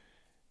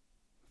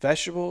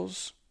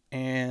 vegetables,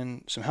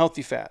 and some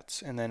healthy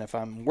fats. And then if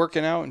I'm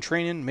working out and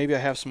training, maybe I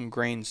have some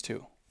grains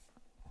too.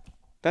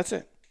 That's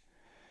it.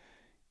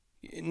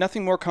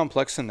 Nothing more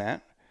complex than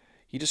that.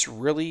 You just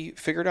really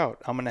figure it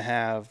out. I'm going to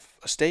have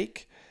a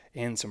steak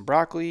and some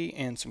broccoli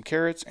and some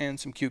carrots and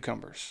some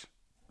cucumbers.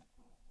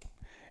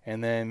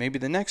 And then maybe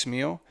the next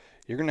meal,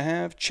 you're going to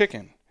have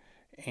chicken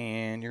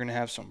and you're going to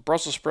have some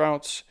Brussels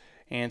sprouts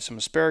and some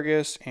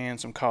asparagus and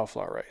some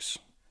cauliflower rice.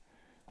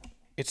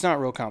 It's not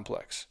real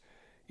complex.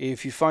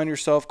 If you find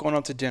yourself going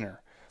out to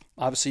dinner,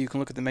 obviously you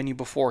can look at the menu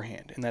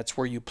beforehand, and that's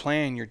where you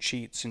plan your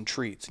cheats and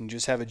treats and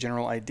just have a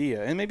general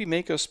idea and maybe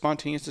make a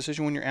spontaneous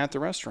decision when you're at the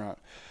restaurant.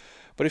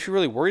 But if you're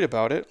really worried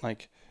about it,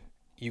 like,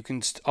 you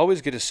can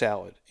always get a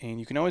salad and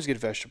you can always get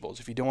vegetables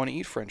if you don't want to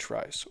eat French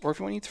fries. Or if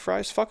you want to eat the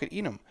fries, fuck it,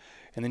 eat them.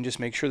 And then just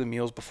make sure the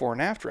meals before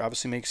and after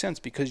obviously make sense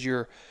because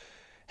you're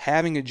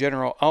having a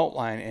general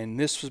outline and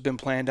this has been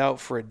planned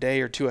out for a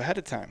day or two ahead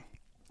of time.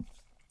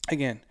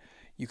 Again,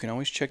 you can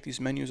always check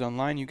these menus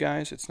online, you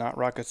guys. It's not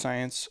rocket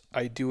science.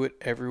 I do it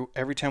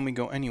every time we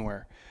go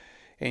anywhere.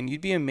 And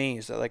you'd be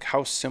amazed at like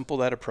how simple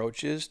that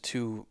approach is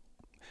to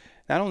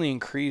not only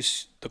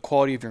increase the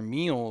quality of your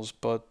meals,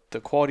 but the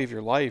quality of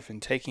your life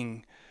and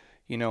taking,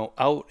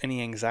 out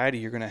any anxiety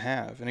you're going to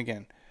have. And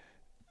again,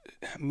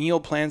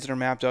 meal plans that are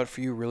mapped out for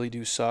you really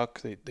do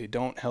suck. They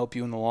don't help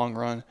you in the long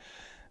run.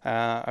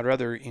 I'd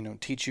rather,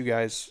 teach you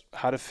guys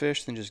how to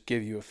fish than just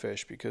give you a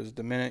fish, because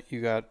the minute you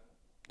got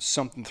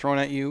something thrown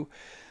at you,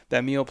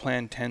 that meal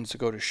plan tends to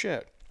go to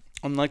shit.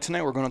 Unlike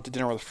tonight, we're going out to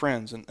dinner with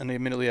friends, and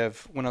admittedly,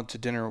 I've went out to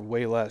dinner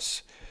way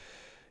less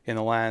in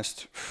the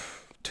last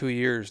 2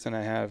 years than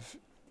I have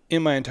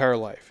in my entire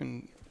life,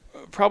 and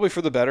probably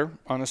for the better,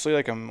 honestly.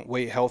 Like, I'm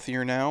way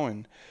healthier now,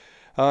 and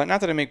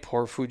not that I make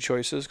poor food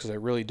choices, because I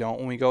really don't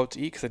when we go out to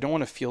eat, because I don't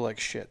want to feel like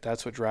shit.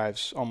 That's what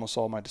drives almost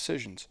all my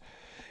decisions.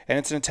 And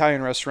it's an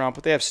Italian restaurant,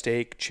 but they have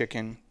steak,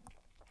 chicken.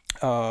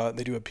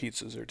 They do have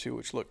pizzas there too,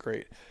 which look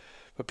great.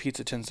 But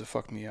pizza tends to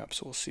fuck me up,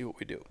 so we'll see what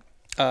we do.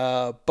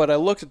 But I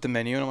looked at the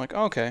menu and I'm like,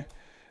 oh, okay,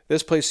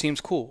 this place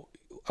seems cool.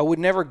 I would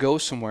never go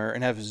somewhere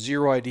and have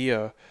zero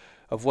idea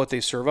of what they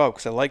serve up,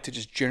 because I like to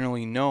just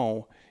generally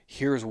know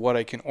here's what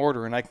I can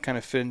order and I can kind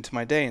of fit into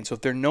my day. And so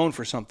if they're known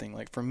for something,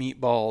 like for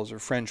meatballs or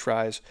French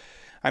fries,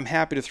 I'm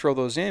happy to throw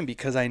those in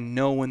because I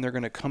know when they're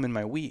going to come in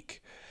my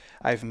week.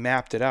 I've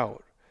mapped it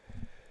out.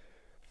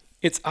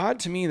 It's odd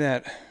to me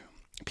that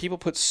people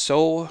put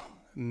so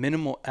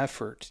minimal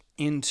effort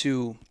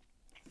into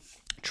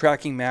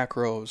tracking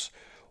macros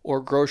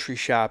or grocery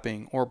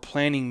shopping or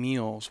planning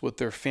meals with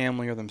their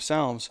family or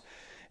themselves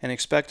and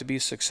expect to be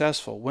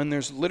successful when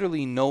there's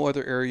literally no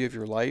other area of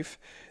your life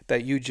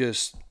that you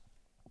just,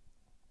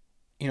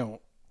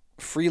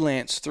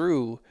 freelance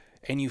through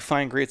and you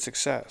find great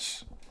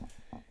success.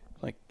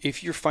 Like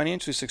if you're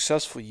financially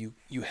successful,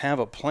 you have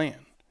a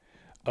plan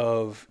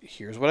of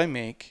here's what I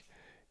make,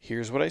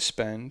 here's what I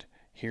spend,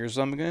 here's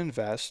what I'm going to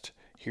invest,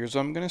 here's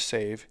what I'm going to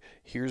save,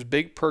 here's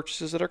big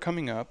purchases that are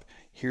coming up,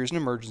 here's an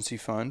emergency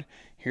fund,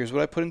 here's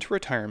what I put into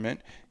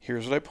retirement,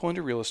 here's what I pull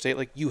into real estate.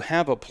 Like you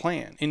have a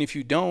plan. And if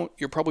you don't,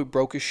 you're probably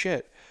broke as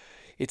shit.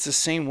 It's the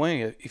same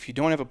way. If you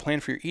don't have a plan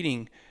for your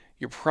eating,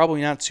 you're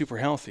probably not super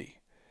healthy.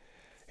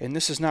 And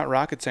this is not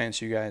rocket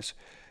science, you guys.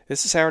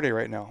 This is Saturday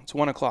right now. It's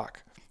 1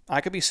 o'clock. I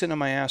could be sitting on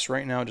my ass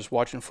right now just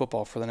watching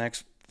football for the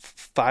next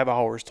 5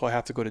 hours till I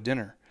have to go to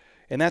dinner.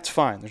 And that's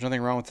fine. There's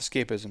nothing wrong with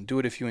escapism. Do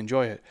it if you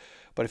enjoy it.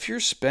 But if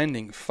you're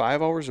spending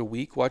 5 hours a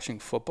week watching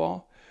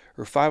football,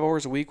 or 5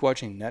 hours a week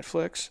watching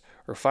Netflix,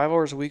 or 5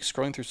 hours a week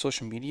scrolling through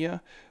social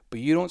media, but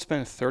you don't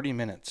spend 30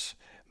 minutes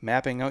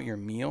mapping out your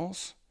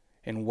meals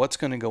and what's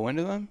going to go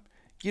into them,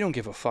 you don't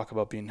give a fuck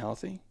about being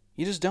healthy.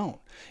 You just don't.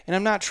 And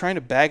I'm not trying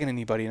to bag on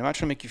anybody. I'm not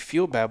trying to make you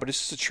feel bad, but it's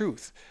just the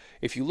truth.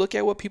 If you look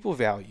at what people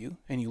value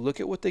and you look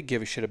at what they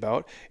give a shit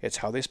about, it's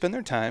how they spend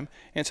their time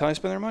and it's how they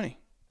spend their money.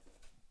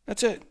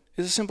 That's it.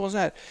 It's as simple as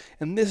that.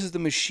 And this is the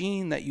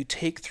machine that you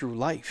take through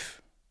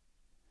life.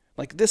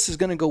 Like this is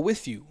going to go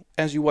with you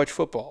as you watch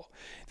football.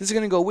 This is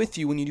going to go with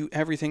you when you do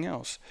everything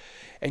else.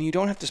 And you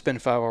don't have to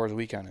spend 5 hours a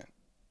week on it.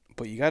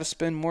 But you got to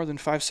spend more than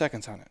 5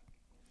 seconds on it.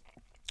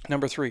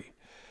 Number 3,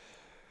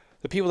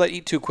 the people that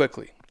eat too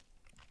quickly.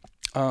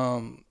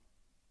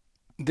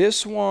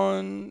 This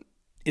one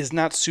is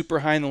not super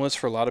high on the list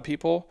for a lot of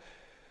people,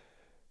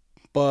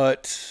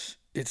 but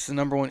it's the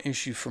number one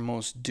issue for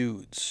most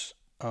dudes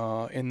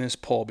in this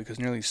poll because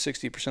nearly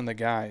 60% of the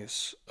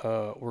guys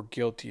were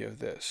guilty of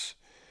this.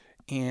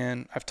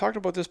 And I've talked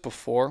about this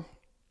before.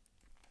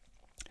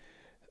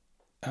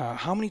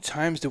 How many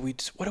times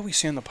what did we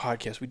say on the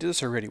podcast? We did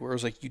this already where it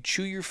was like you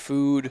chew your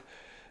food.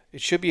 It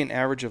should be an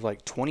average of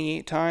like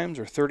 28 times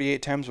or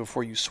 38 times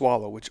before you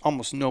swallow, which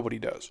almost nobody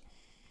does.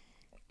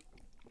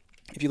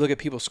 If you look at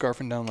people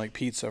scarfing down like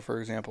pizza,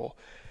 for example,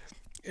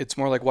 it's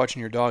more like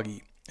watching your dog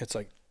eat. It's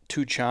like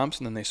 2 chomps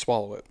and then they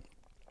swallow it.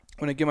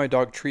 When I give my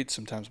dog treats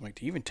sometimes, I'm like,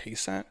 do you even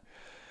taste that?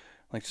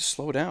 Like, just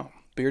slow down.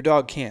 But your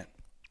dog can't.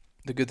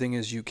 The good thing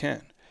is you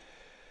can.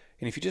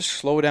 And if you just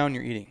slow down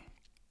your eating,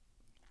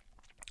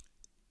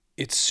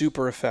 it's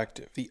super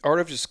effective. The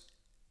art of just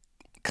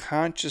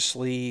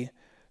consciously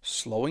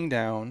slowing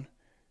down,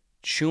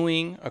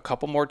 chewing a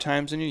couple more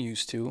times than you're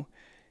used to,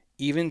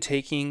 even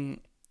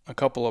taking a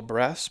couple of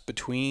breaths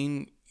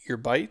between your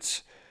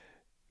bites,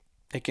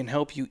 it can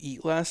help you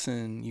eat less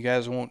and you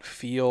guys won't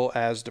feel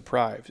as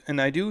deprived.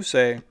 And I do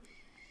say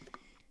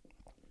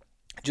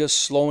just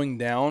slowing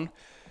down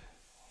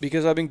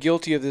because I've been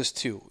guilty of this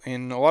too.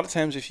 And a lot of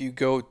times if you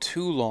go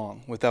too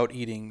long without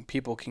eating,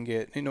 people can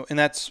get, and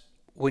that's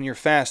when you're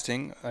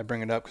fasting. I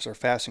bring it up because our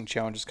fasting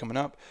challenge is coming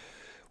up.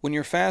 When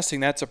you're fasting,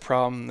 that's a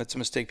problem. That's a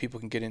mistake people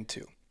can get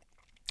into.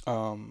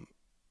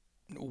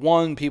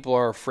 One, people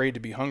are afraid to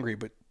be hungry,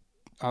 but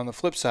on the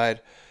flip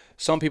side,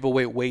 some people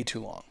wait way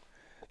too long.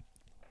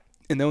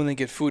 And then when they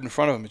get food in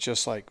front of them, it's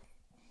just like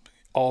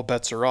all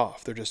bets are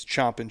off. They're just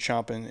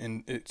chomping,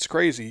 and it's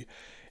crazy.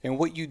 And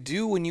what you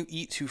do when you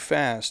eat too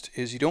fast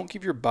is you don't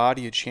give your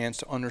body a chance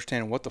to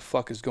understand what the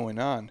fuck is going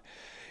on.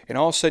 And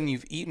all of a sudden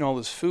you've eaten all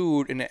this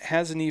food and it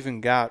hasn't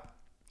even got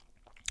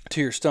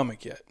to your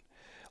stomach yet.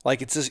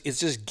 Like it's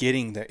just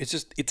getting there.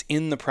 It's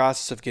in the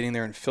process of getting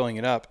there and filling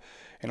it up.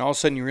 And all of a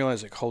sudden you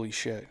realize like, holy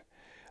shit,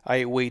 I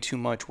ate way too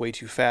much, way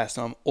too fast.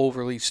 Now I'm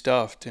overly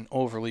stuffed and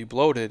overly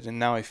bloated. And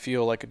now I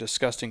feel like a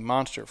disgusting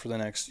monster for the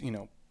next,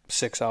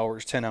 6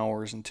 hours, 10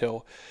 hours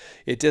until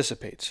it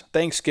dissipates.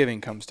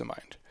 Thanksgiving comes to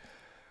mind.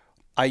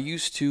 I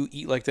used to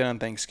eat like that on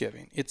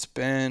Thanksgiving. It's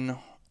been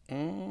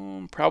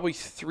probably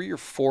 3 or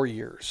 4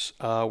 years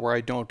where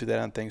I don't do that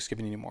on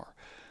Thanksgiving anymore.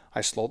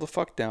 I slow the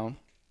fuck down.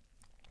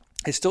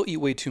 I still eat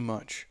way too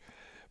much,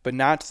 but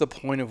not to the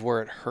point of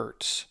where it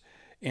hurts.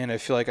 And I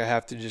feel like I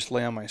have to just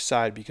lay on my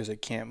side because I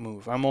can't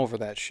move. I'm over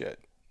that shit.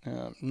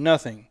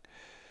 Nothing.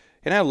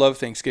 And I love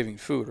Thanksgiving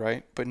food,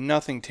 right? But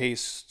nothing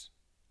tastes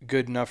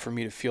good enough for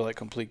me to feel like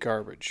complete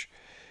garbage.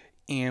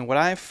 And what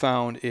I've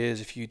found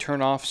is if you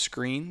turn off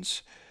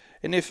screens,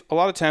 and if a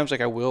lot of times like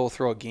I will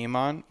throw a game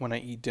on when I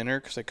eat dinner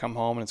because I come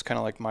home and it's kind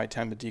of like my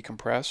time to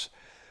decompress.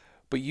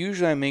 But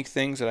usually I make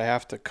things that I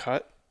have to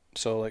cut.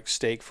 So like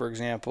steak, for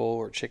example,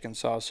 or chicken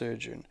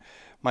sausage. And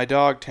my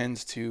dog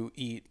tends to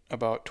eat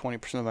about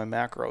 20% of my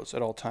macros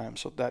at all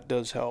times. So that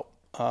does help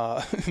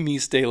me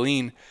stay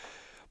lean.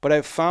 But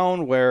I've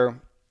found where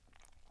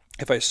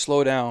if I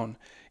slow down,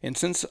 and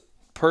since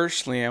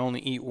personally I only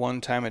eat 1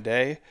 time a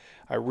day,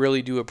 I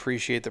really do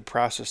appreciate the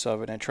process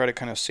of it. I try to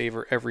kind of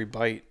savor every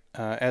bite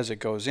as it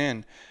goes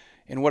in.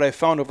 And what I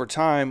found over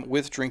time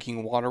with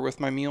drinking water with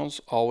my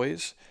meals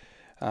always,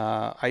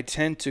 I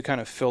tend to kind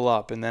of fill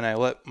up and then I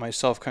let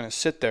myself kind of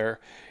sit there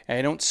and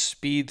I don't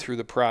speed through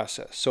the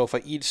process. So if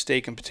I eat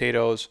steak and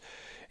potatoes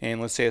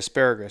and let's say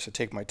asparagus, I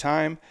take my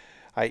time,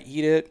 I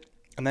eat it,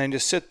 and then I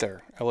just sit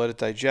there. I let it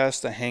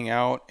digest, I hang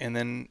out, and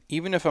then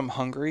even if I'm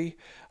hungry,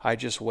 I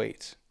just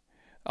wait.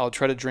 I'll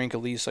try to drink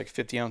at least like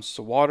 50 ounces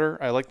of water.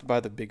 I like to buy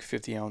the big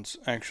 50 ounce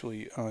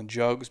actually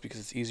jugs because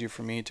it's easier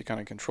for me to kind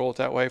of control it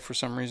that way for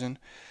some reason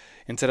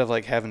instead of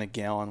like having a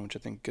gallon, which I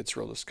think gets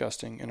real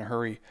disgusting in a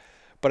hurry.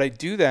 But I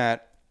do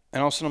that,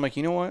 and all of a sudden I'm like,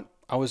 you know what?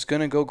 I was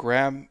gonna go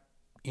grab,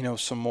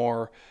 some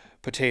more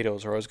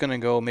potatoes, or I was gonna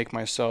go make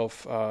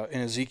myself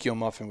an Ezekiel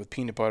muffin with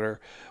peanut butter,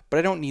 but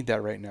I don't need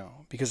that right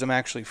now because I'm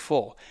actually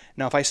full.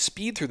 Now, if I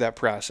speed through that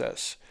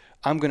process,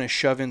 I'm gonna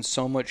shove in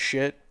so much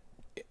shit.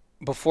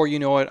 Before you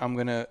know it, I'm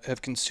gonna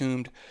have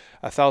consumed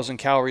 1,000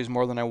 calories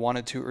more than I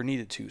wanted to or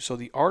needed to. So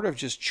the art of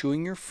just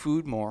chewing your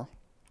food more,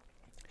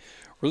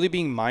 really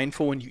being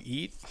mindful when you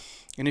eat,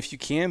 and if you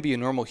can be a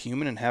normal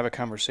human and have a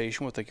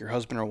conversation with like your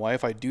husband or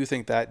wife, I do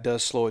think that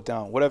does slow it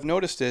down. What I've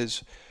noticed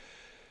is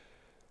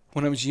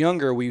when I was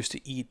younger, we used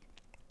to eat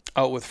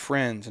out with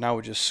friends and I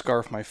would just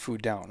scarf my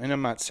food down. And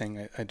I'm not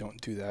saying I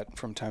don't do that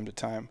from time to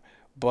time,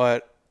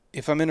 but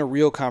if I'm in a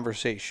real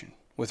conversation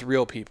with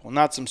real people,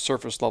 not some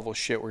surface level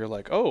shit where you're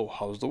like, oh,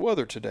 how's the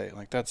weather today?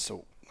 Like that's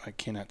so, I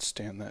cannot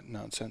stand that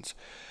nonsense.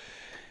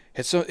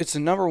 It's the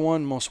number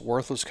one most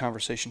worthless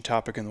conversation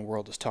topic in the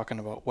world is talking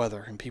about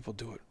weather, and people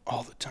do it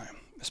all the time,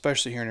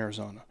 especially here in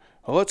Arizona.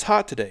 Oh, it's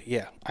hot today.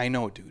 Yeah, I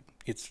know, dude.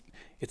 It's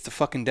the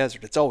fucking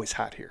desert. It's always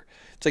hot here.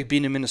 It's like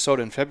being in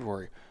Minnesota in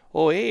February.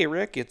 Oh, hey,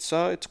 Rick, it's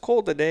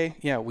cold today.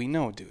 Yeah, we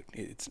know, dude.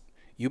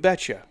 You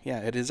betcha. Yeah,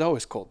 it is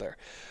always cold there.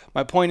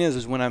 My point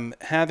is when I'm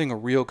having a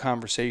real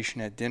conversation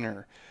at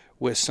dinner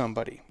with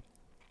somebody,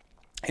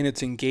 and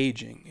it's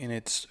engaging and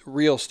it's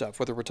real stuff,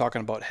 whether we're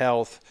talking about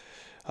health,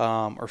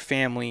 or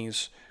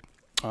families,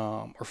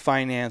 or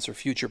finance, or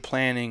future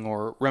planning,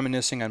 or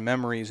reminiscing on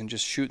memories and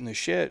just shooting the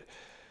shit.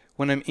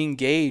 When I'm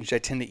engaged, I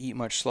tend to eat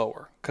much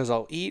slower because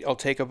I'll eat, I'll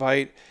take a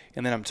bite,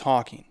 and then I'm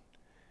talking.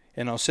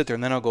 And I'll sit there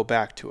and then I'll go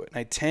back to it. And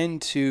I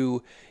tend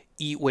to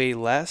eat way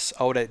less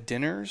out at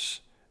dinners,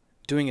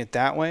 doing it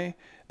that way,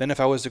 than if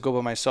I was to go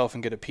by myself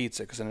and get a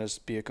pizza because then I'd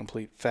just be a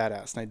complete fat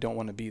ass, and I don't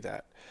want to be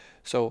that.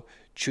 So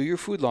chew your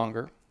food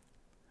longer.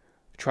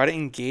 Try to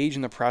engage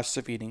in the process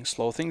of eating.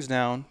 Slow things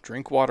down.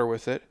 Drink water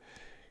with it.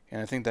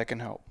 And I think that can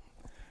help.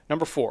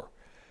 Number 4,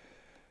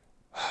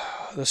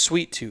 the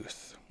sweet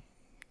tooth.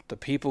 The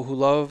people who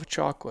love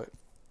chocolate,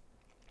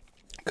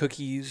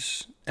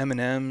 cookies,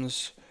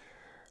 M&Ms,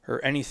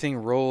 or anything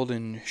rolled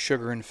in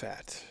sugar and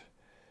fat.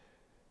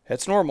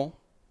 That's normal.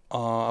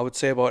 I would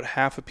say about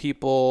half of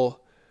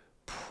people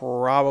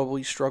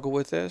probably struggle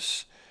with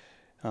this.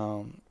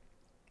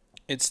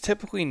 It's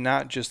typically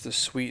not just the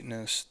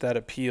sweetness that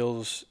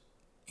appeals,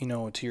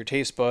 to your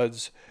taste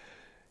buds,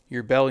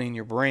 your belly, and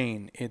your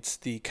brain. It's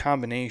the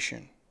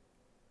combination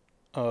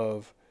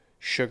of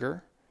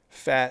sugar,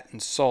 fat,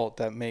 and salt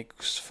that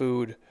makes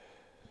food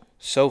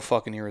so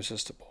fucking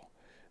irresistible.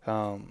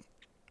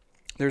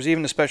 There's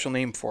even a special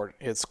name for it.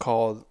 It's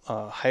called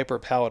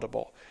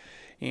hyperpalatable.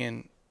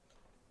 And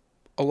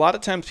a lot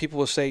of times people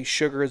will say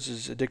sugar is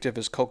as addictive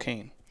as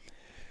cocaine.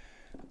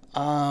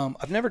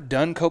 I've never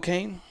done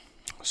cocaine,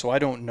 so I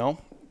don't know.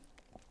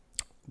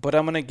 But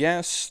I'm going to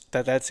guess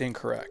that that's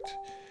incorrect.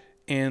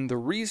 And the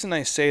reason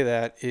I say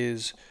that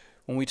is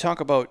when we talk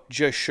about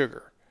just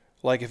sugar,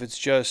 like if it's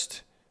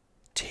just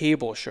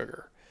table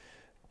sugar,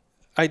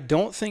 I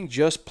don't think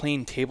just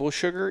plain table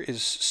sugar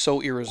is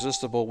so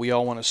irresistible we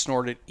all want to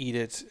snort it, eat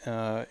it,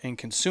 and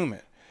consume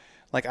it.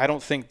 Like, I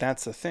don't think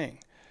that's the thing.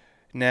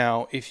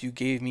 Now, if you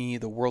gave me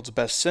the world's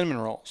best cinnamon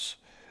rolls,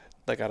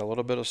 they got a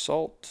little bit of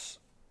salt,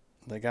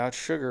 they got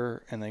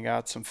sugar, and they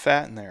got some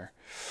fat in there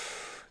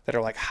that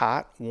are like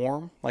hot,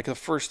 warm. Like the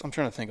first, I'm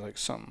trying to think like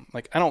something.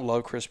 Like, I don't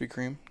love Krispy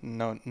Kreme.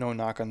 No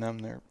knock on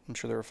them. I'm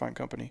sure they're a fine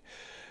company.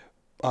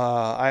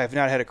 I have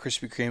not had a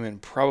Krispy Kreme in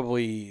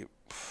probably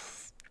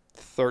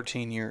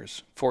 13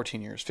 years,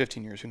 14 years,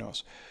 15 years, who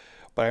knows.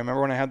 But I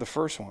remember when I had the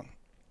first one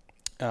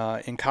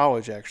in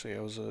college, actually.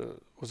 Was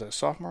I a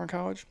sophomore in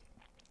college?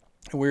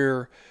 And we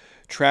were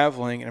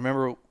traveling, and I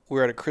remember we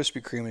were at a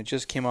Krispy Kreme, and it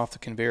just came off the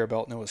conveyor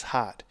belt, and it was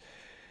hot.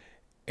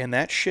 And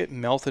that shit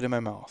melted in my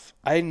mouth.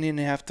 I didn't even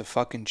have to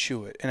fucking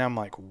chew it. And I'm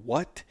like,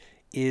 what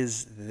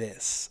is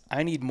this?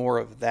 I need more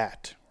of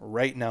that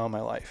right now in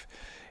my life.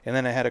 And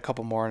then I had a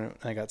couple more, and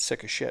I got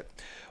sick of shit.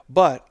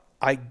 But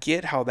I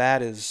get how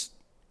that is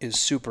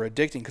super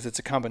addicting because it's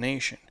a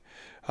combination.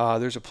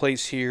 There's a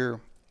place here,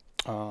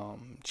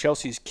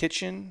 Chelsea's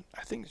Kitchen.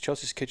 I think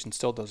Chelsea's Kitchen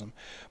still does them.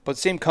 But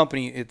same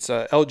company, it's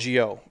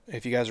LGO.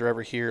 If you guys are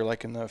ever here,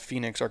 like in the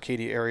Phoenix,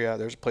 Arcadia area,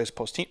 there's a place,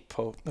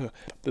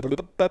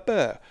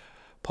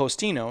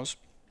 Postino's,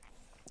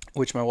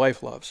 which my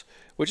wife loves,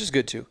 which is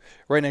good too.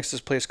 Right next to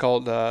this place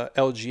called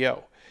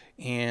LGO.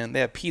 And they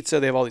have pizza,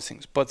 they have all these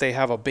things. But they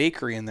have a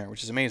bakery in there,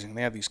 which is amazing.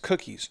 They have these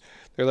cookies.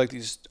 They're like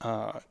these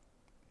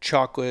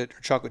chocolate or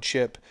chocolate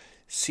chip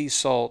sea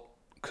salt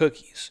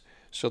cookies.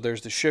 So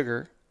there's the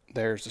sugar,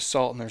 there's the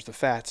salt, and there's the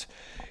fats,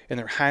 and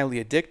they're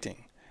highly addicting.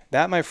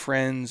 That, my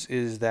friends,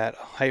 is that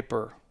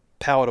hyper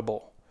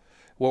palatable,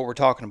 what we're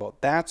talking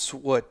about. That's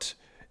what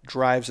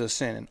drives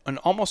us in. And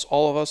almost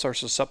all of us are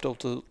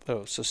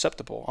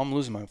susceptible. I'm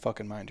losing my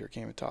fucking mind here.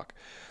 Can't even talk.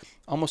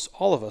 Almost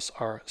all of us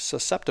are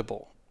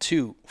susceptible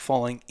to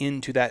falling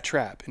into that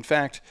trap. In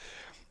fact,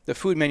 the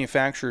food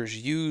manufacturers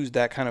use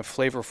that kind of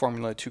flavor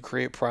formula to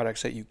create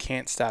products that you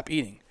can't stop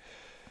eating.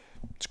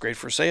 It's great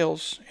for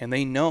sales, and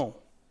they know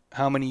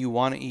how many you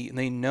want to eat, and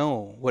they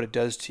know what it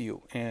does to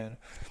you and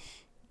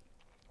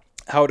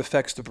how it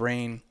affects the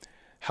brain,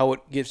 how it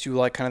gives you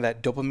like kind of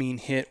that dopamine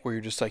hit where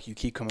you're just like you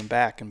keep coming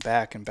back and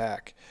back and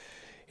back.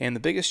 And the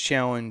biggest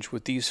challenge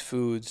with these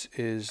foods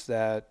is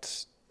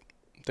that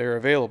they're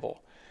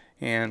available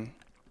and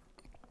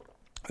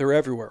they're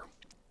everywhere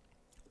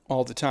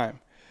all the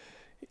time.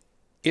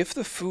 If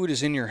the food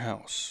is in your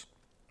house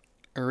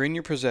or in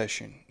your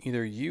possession,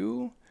 either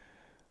you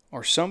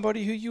or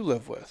somebody who you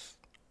live with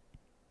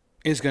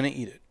is going to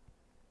eat it.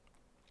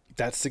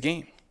 That's the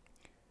game.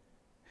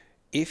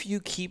 If you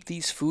keep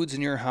these foods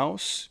in your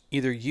house,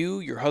 either you,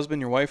 your husband,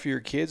 your wife, or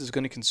your kids is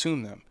going to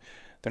consume them.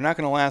 They're not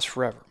going to last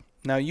forever.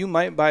 Now, you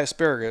might buy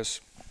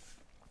asparagus,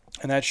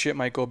 and that shit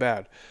might go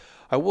bad.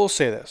 I will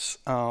say this,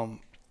 and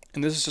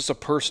this is just a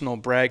personal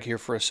brag here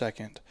for a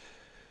second.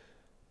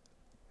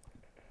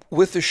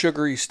 With the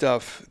sugary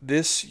stuff,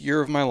 this year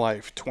of my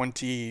life,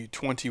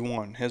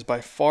 2021, has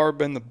by far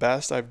been the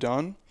best I've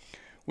done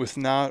with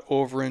not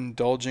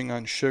overindulging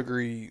on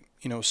sugary,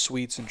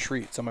 sweets and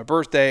treats. On my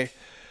birthday,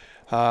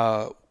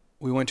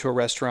 we went to a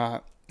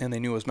restaurant, and they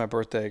knew it was my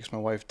birthday because my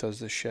wife does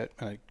this shit,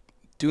 and I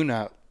do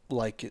not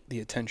like it, the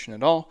attention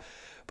at all.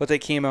 But they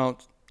came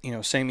out,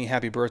 saying me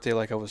happy birthday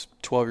like I was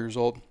 12 years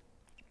old,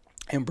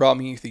 and brought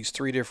me these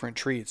 3 different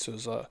treats. It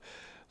was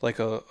like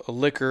a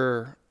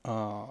liquor,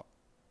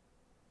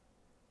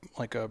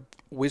 like a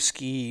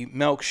whiskey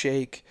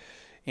milkshake,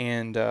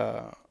 and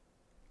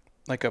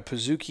like a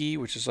Pizookie,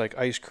 which is like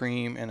ice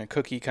cream and a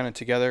cookie kind of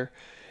together,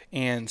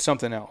 and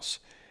something else.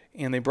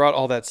 And they brought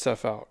all that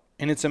stuff out,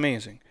 and it's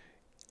amazing.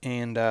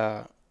 And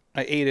I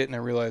ate it, and I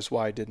realized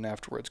why I didn't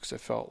afterwards, because I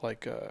felt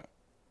like a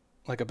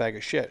bag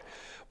of shit.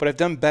 But I've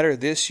done better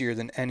this year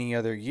than any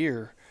other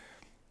year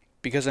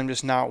because I'm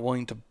just not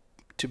willing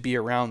to be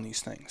around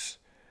these things.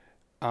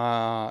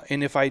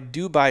 And if I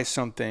do buy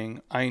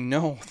something, I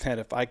know that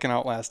if I can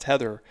outlast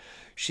Heather,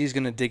 she's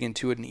going to dig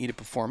into it and eat it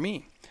before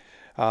me.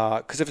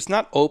 Because if it's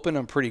not open,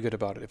 I'm pretty good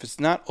about it. If it's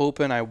not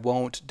open, I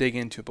won't dig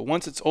into it. But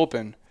once it's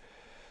open,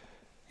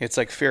 it's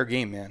like fair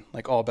game, man.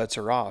 Like all bets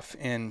are off.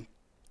 And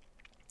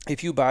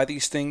if you buy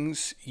these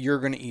things, you're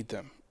going to eat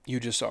them. You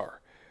just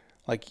are.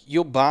 Like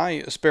you'll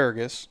buy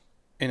asparagus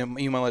and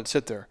you might let it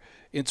sit there.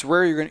 It's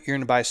rare you're going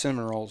to buy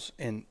cinnamon rolls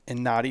and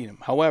not eat them.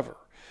 However,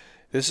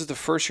 this is the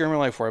first year in my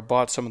life where I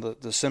bought some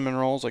of the cinnamon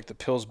rolls, like the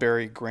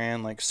Pillsbury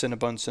Grand, like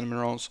Cinnabon cinnamon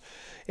rolls.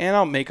 And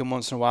I'll make them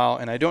once in a while.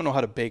 And I don't know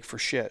how to bake for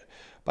shit,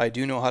 but I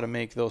do know how to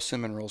make those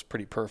cinnamon rolls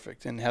pretty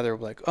perfect. And Heather will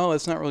be like, oh,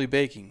 it's not really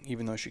baking,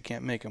 even though she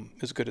can't make them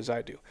as good as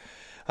I do.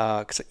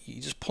 Because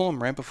you just pull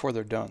them right before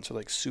they're done. So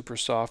like super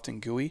soft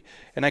and gooey.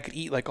 And I could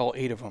eat like all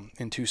 8 of them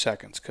in 2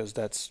 seconds because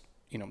that's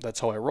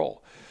how I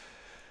roll.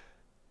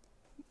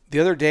 The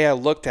other day I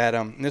looked at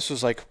them, and this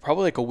was like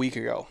probably like a week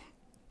ago.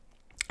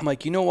 I'm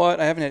like, you know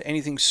what? I haven't had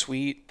anything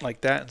sweet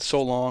like that in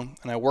so long,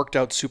 and I worked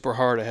out super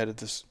hard. I had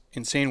this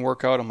insane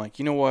workout. I'm like,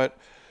 you know what?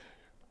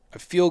 I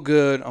feel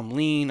good. I'm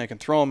lean. I can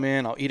throw them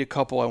in. I'll eat a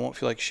couple. I won't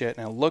feel like shit.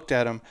 And I looked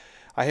at them.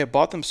 I had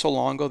bought them so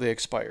long ago they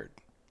expired.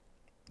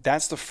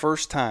 That's the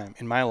first time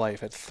in my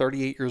life at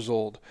 38 years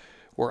old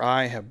where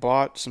I have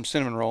bought some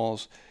cinnamon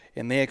rolls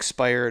and they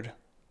expired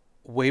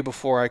way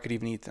before I could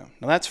even eat them.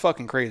 Now that's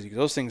fucking crazy because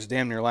those things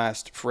damn near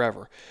last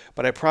forever.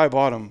 But I probably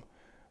bought them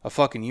a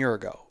fucking year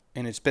ago.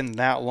 And it's been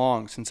that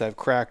long since I've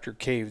cracked or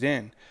caved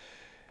in.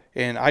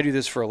 And I do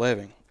this for a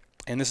living.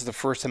 And this is the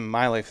first time in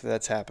my life that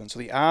that's happened. So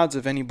the odds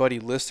of anybody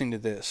listening to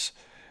this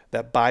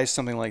that buys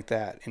something like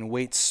that and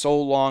waits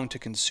so long to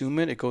consume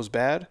it, it goes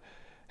bad,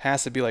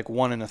 has to be like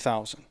 1 in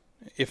 1,000,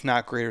 if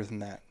not greater than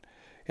that.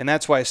 And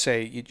that's why I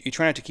say you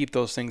try not to keep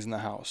those things in the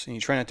house. And you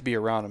try not to be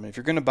around them. And if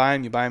you're going to buy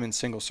them, you buy them in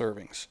single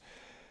servings.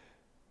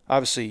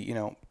 Obviously,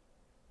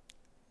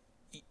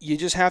 you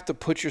just have to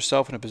put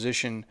yourself in a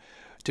position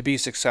to be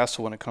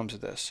successful when it comes to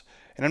this.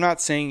 And I'm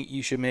not saying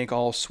you should make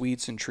all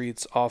sweets and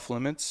treats off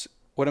limits.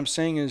 What I'm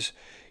saying is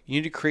you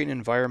need to create an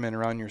environment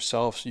around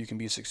yourself so you can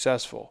be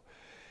successful.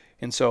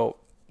 And so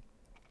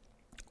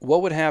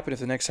what would happen if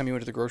the next time you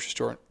went to the grocery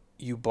store,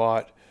 you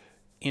bought,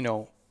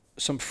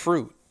 some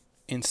fruit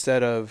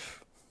instead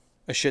of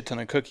a shit ton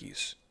of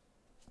cookies?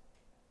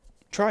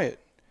 Try it,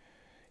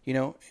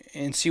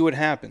 and see what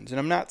happens. And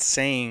I'm not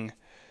saying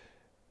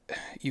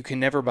you can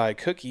never buy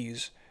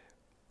cookies,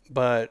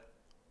 but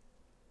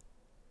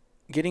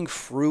getting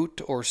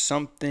fruit or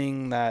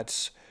something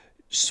that's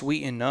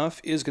sweet enough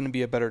is going to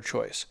be a better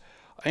choice.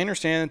 I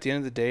understand at the end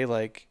of the day,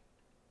 like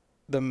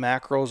the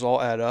macros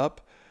all add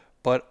up,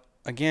 but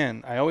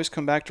again, I always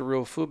come back to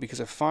real food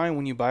because I find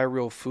when you buy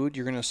real food,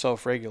 you're going to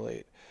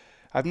self-regulate.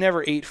 I've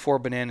never ate 4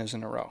 bananas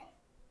in a row.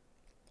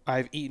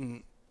 I've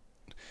eaten,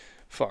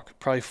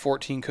 probably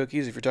 14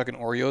 cookies. If you're talking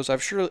Oreos,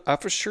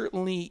 I've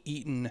certainly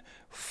eaten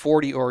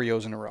 40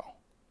 Oreos in a row.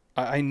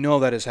 I know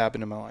that has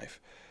happened in my life.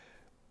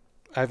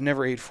 I've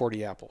never ate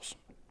 40 apples.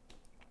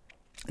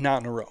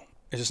 Not in a row.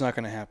 It's just not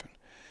going to happen.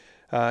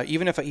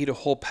 Even if I eat a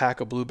whole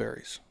pack of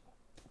blueberries,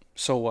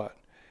 so what?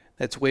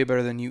 That's way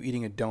better than you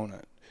eating a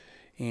donut.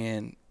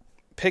 And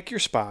pick your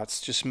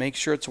spots. Just make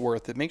sure it's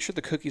worth it. Make sure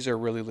the cookies are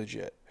really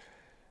legit.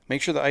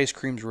 Make sure the ice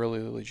cream's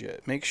really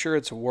legit. Make sure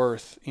it's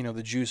worth,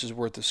 the juice is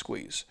worth the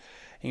squeeze.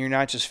 And you're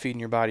not just feeding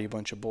your body a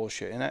bunch of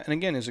bullshit. And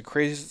again, as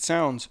crazy as it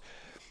sounds,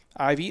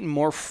 I've eaten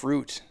more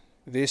fruit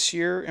this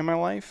year in my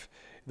life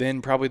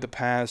than probably the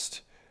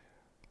past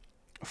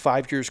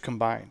 5 years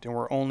combined. And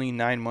we're only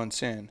 9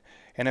 months in.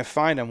 And I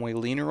find I'm way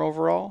leaner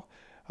overall.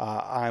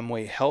 I'm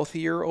way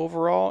healthier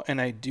overall. And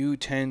I do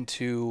tend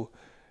to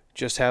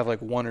just have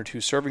like 1 or 2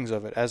 servings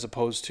of it as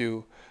opposed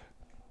to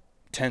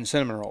 10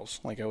 cinnamon rolls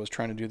like I was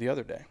trying to do the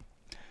other day.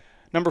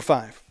 Number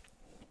 5,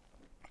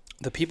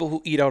 the people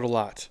who eat out a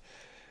lot.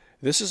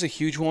 This is a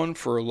huge one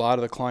for a lot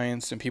of the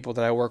clients and people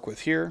that I work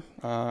with here.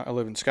 I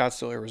live in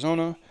Scottsdale,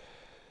 Arizona.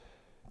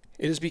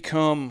 It has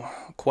become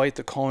quite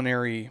the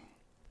culinary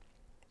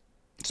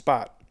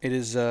spot.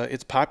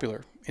 It's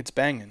popular. It's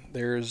banging.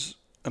 There's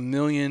a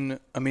million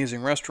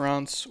amazing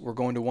restaurants. We're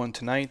going to one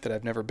tonight that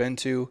I've never been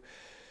to.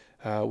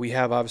 We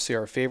have obviously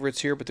our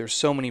favorites here, but there's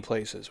so many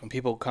places. When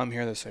people come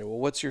here, they say, well,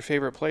 what's your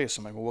favorite place?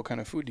 I'm like, well, what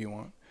kind of food do you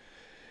want?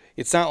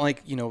 It's not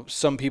like,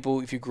 some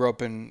people, if you grew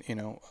up in,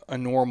 a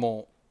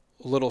normal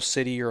little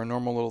city or a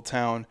normal little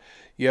town,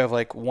 you have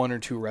like 1 or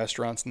 2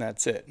 restaurants and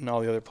that's it. And all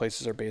the other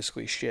places are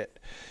basically shit.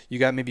 You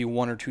got maybe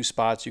 1 or 2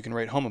 spots you can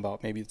write home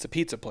about. Maybe it's a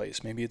pizza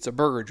place. Maybe it's a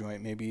burger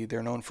joint. Maybe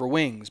they're known for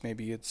wings.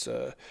 Maybe it's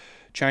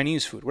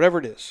Chinese food, whatever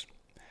it is.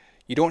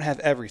 You don't have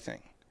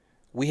everything.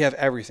 We have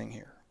everything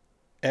here.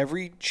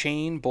 Every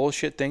chain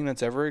bullshit thing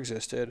that's ever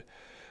existed,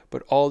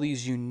 but all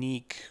these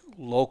unique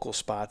local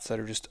spots that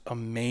are just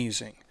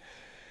amazing.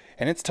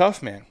 And it's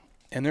tough, man.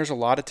 And there's a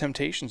lot of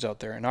temptations out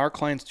there, and our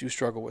clients do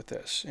struggle with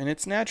this. And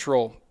it's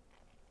natural,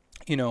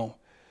 to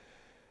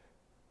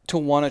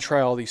want to try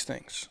all these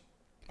things.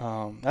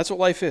 That's what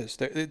life is.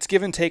 It's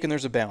give and take, and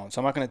there's a balance.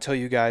 I'm not going to tell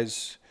you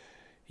guys,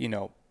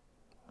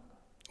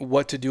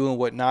 what to do and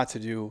what not to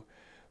do.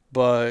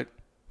 But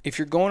if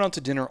you're going out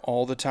to dinner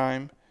all the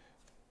time,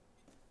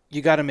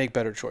 you got to make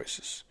better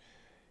choices.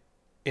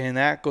 And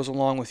that goes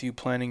along with you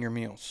planning your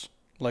meals.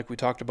 Like we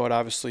talked about,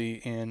 obviously,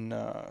 in,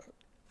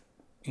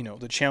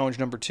 the challenge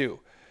number 2.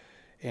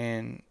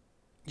 And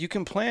you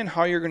can plan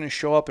how you're going to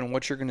show up and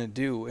what you're going to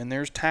do. And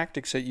there's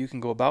tactics that you can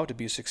go about to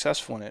be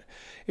successful in it.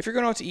 If you're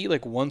going to have to eat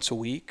like once a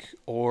week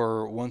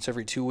or once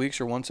every 2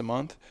 weeks or once a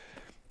month,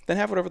 then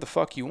have whatever the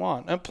fuck you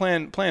want. And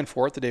plan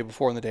for it the day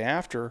before and the day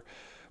after.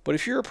 But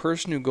if you're a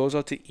person who goes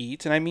out to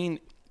eat, and I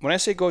mean, when I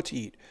say go out to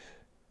eat,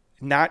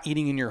 not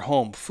eating in your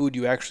home, food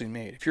you actually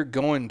made. If you're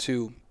going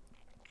to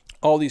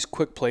all these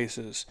quick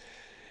places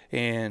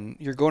and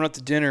you're going out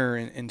to dinner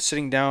and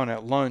sitting down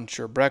at lunch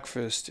or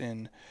breakfast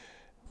and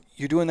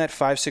you're doing that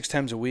 5-6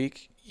 times a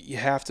week, you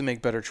have to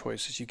make better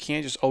choices. You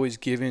can't just always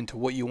give in to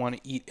what you want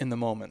to eat in the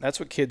moment. That's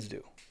what kids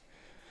do.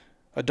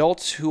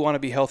 Adults who want to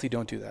be healthy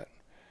don't do that.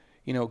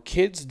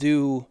 Kids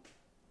do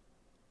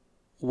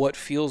what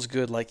feels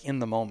good like in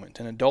the moment,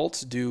 and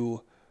adults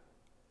do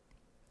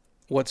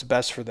what's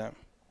best for them.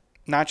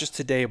 Not just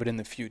today, but in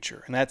the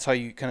future. And that's how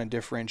you kind of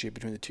differentiate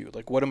between the two.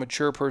 Like what a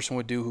mature person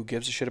would do who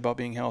gives a shit about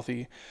being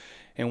healthy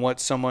and what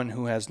someone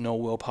who has no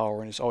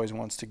willpower and just always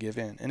wants to give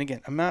in. And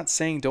again, I'm not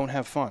saying don't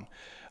have fun.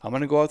 I'm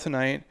going to go out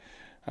tonight.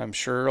 I'm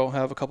sure I'll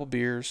have a couple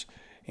beers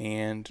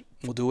and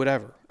we'll do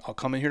whatever. I'll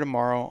come in here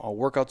tomorrow. I'll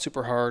work out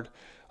super hard.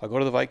 I'll go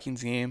to the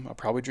Vikings game. I'll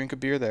probably drink a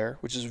beer there,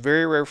 which is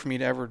very rare for me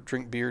to ever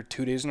drink beer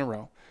 2 days in a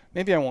row.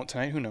 Maybe I won't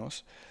tonight. Who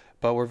knows?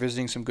 But we're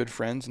visiting some good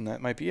friends, and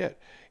that might be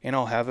it. And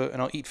I'll have it, and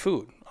I'll eat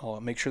food.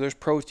 I'll make sure there's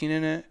protein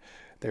in it.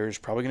 There's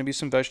probably going to be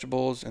some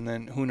vegetables, and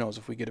then who knows?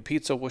 If we get a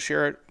pizza, we'll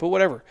share it. But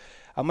whatever.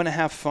 I'm going to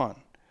have fun.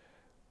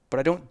 But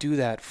I don't do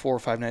that 4 or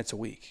 5 nights a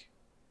week.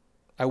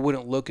 I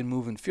wouldn't look and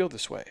move and feel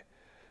this way.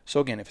 So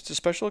again, if it's a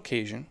special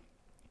occasion,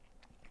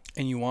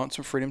 and you want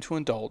some freedom to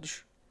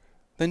indulge,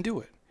 then do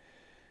it.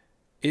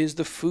 Is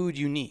the food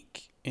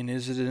unique? And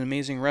is it an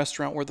amazing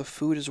restaurant where the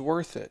food is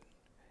worth it?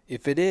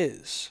 If it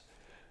is,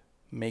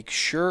 make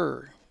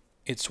sure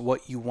it's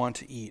what you want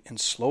to eat and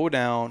slow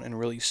down and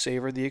really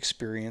savor the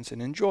experience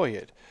and enjoy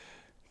it.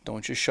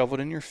 Don't just shove it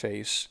in your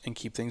face and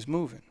keep things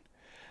moving.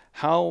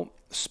 How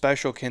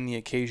special can the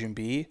occasion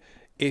be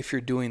if you're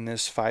doing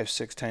this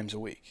 5-6 times a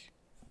week?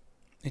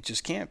 It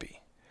just can't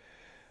be.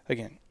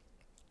 Again,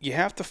 you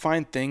have to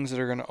find things that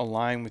are going to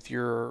align with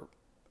your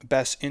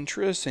best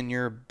interests and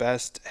your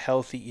best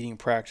healthy eating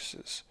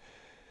practices.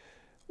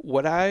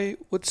 What I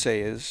would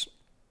say is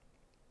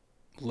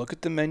look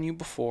at the menu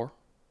before.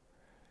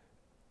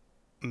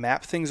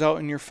 Map things out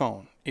in your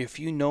phone. If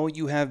you know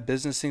you have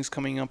business things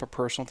coming up or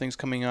personal things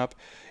coming up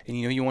and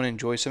you know you want to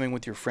enjoy something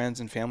with your friends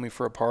and family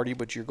for a party,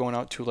 but you're going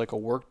out to like a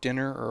work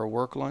dinner or a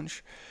work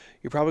lunch,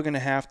 you're probably going to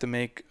have to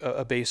make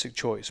a basic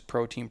choice: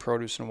 protein,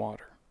 produce, and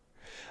water.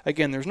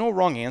 again, there's no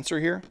wrong answer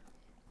here.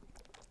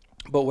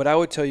 But what I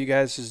would tell you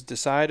guys is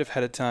decide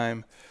ahead of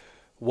time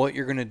what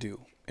you're going to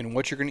do and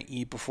what you're going to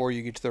eat before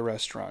you get to the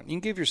restaurant. You can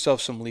give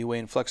yourself some leeway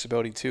and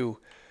flexibility too.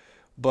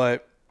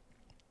 But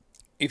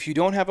if you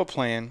don't have a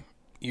plan,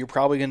 you're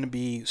probably going to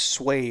be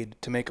swayed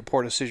to make a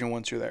poor decision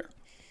once you're there.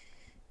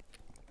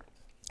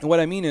 And what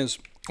I mean is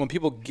when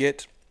people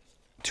get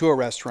to a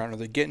restaurant or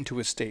they get into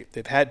a state,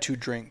 they've had 2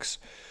 drinks,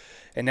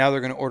 and now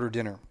they're going to order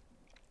dinner.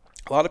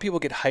 A lot of people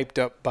get hyped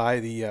up by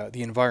the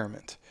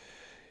environment.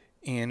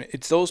 And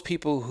it's those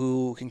people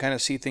who can kind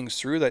of see things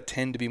through that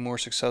tend to be more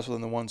successful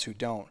than the ones who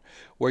don't.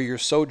 Where you're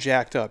so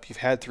jacked up, you've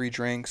had 3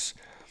 drinks,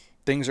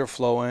 things are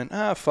flowing.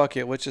 Fuck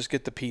it, let's just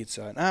get the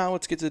pizza.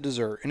 Let's get the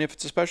dessert. And if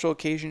it's a special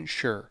occasion,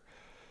 sure.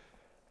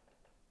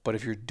 But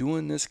if you're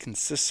doing this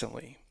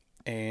consistently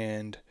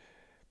and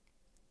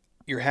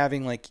you're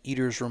having like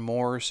eater's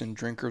remorse and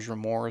drinker's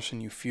remorse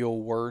and you feel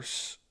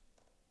worse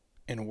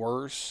and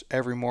worse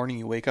every morning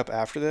you wake up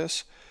after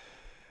this,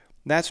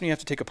 that's when you have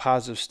to take a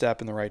positive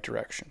step in the right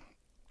direction.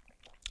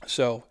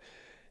 So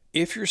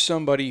if you're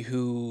somebody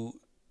who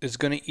is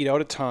going to eat out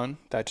a ton,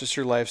 that's just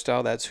your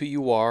lifestyle, that's who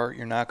you are,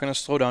 you're not going to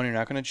slow down, you're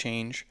not going to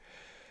change.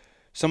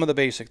 Some of the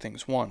basic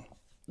things. 1,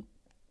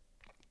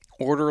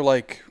 order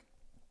like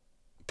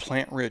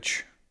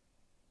plant-rich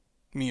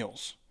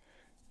meals.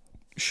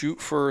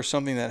 Shoot for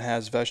something that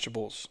has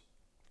vegetables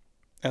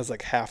as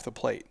like half the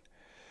plate.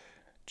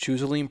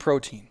 Choose a lean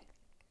protein.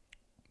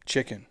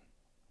 Chicken,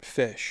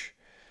 fish,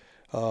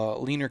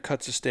 leaner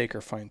cuts of steak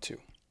are fine too.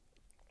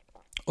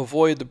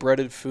 Avoid the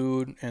breaded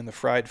food and the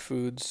fried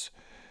foods.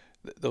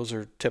 Those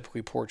are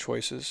typically poor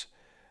choices.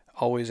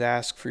 Always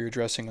ask for your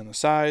dressing on the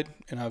side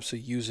and obviously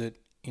use it,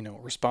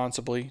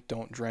 responsibly.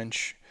 Don't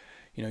drench,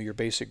 your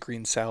basic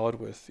green salad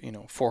with,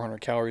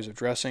 400 calories of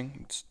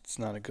dressing. It's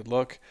not a good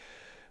look.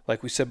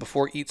 Like we said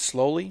before, eat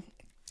slowly.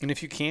 And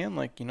if you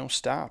can,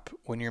 stop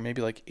when you're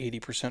maybe like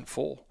 80%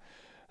 full.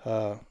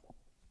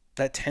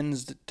 That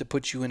tends to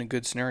put you in a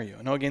good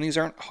scenario. Now, again, these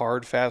aren't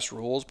hard, fast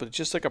rules, but it's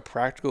just like a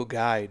practical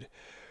guide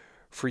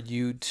for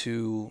you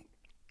to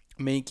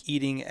make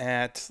eating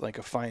at like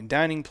a fine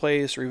dining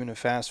place or even a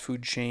fast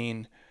food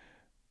chain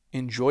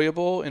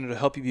enjoyable, and it'll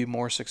help you be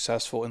more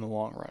successful in the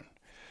long run.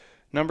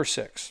 Number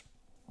 6,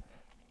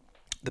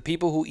 the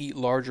people who eat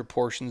larger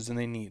portions than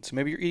they need. So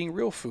maybe you're eating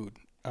real food,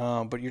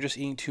 but you're just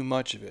eating too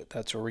much of it.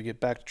 That's where we get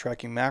back to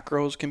tracking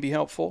macros can be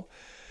helpful.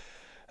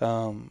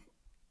 But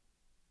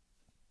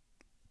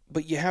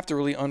you have to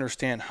really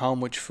understand how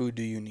much food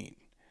do you need.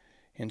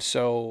 And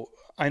so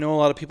I know a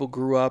lot of people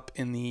grew up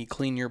in the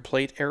clean your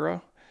plate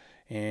era,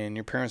 and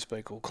your parents be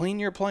like, well, clean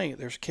your plate.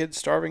 There's kids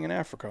starving in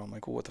Africa. I'm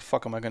like, well, what the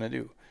fuck am I going to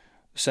do?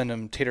 Send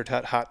them tater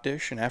tot hot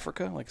dish in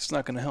Africa? Like, it's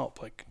not going to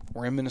help. Like,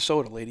 we're in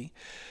Minnesota, lady.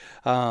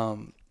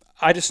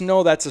 I just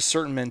know that's a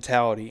certain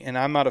mentality, and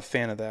I'm not a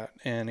fan of that.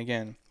 And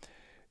again,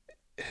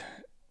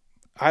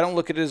 I don't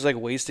look at it as like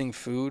wasting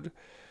food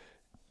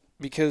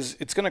because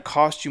it's going to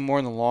cost you more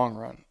in the long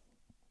run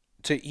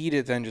to eat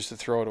it than just to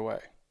throw it away.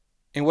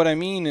 And what I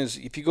mean is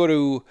if you go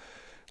to,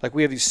 like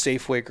we have these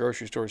Safeway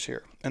grocery stores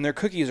here, and their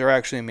cookies are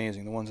actually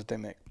amazing, the ones that they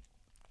make.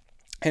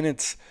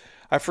 And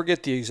I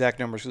forget the exact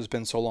numbers because it's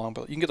been so long,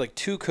 but you can get like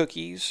 2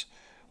 cookies,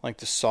 like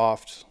the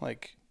soft,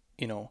 like,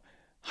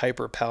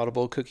 hyper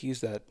palatable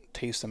cookies that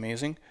taste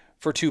amazing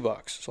for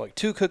 $2. So like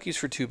 2 cookies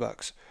for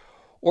 $2.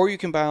 Or you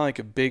can buy like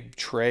a big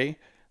tray,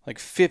 like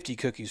 50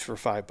 cookies for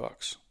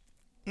 $5.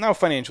 Now,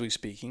 financially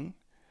speaking,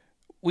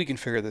 we can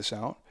figure this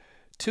out.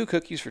 2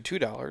 cookies for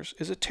 $2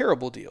 is a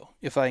terrible deal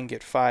if I can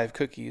get 50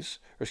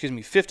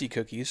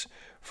 cookies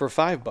for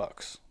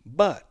 $5.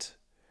 But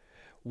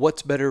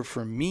what's better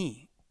for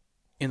me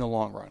in the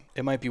long run?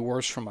 It might be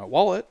worse for my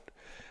wallet,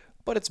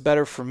 but it's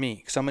better for me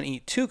because I'm going to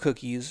eat 2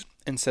 cookies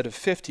instead of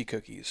 50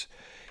 cookies.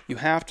 You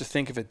have to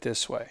think of it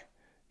this way.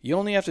 You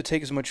only have to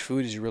take as much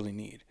food as you really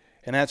need.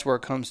 And that's where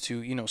it comes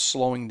to,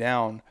 slowing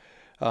down.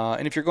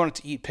 And if you're going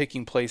to eat,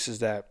 picking places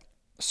that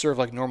serve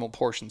like normal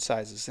portion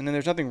sizes. And then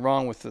there's nothing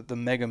wrong with the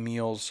mega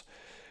meals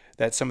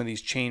that some of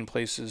these chain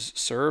places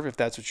serve if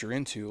that's what you're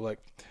into,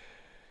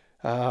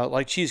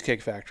 like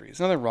Cheesecake Factory. There's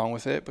nothing wrong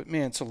with it, but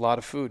man, it's a lot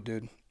of food,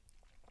 dude.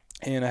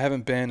 And I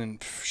haven't been in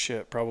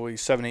probably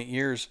 7-8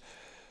 years.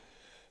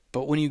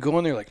 But when you go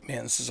in there, like,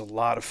 man, this is a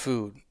lot of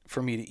food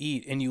for me to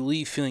eat, and you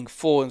leave feeling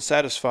full and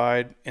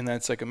satisfied, and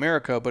that's like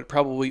America, but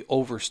probably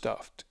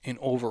overstuffed and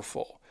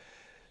overfull.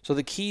 So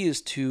the key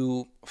is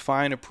to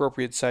find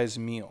appropriate sized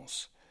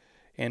meals.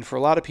 And for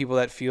a lot of people,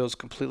 that feels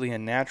completely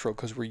unnatural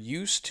because we're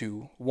used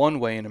to one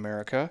way in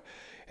America.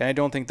 And I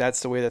don't think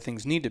that's the way that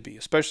things need to be,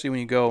 especially when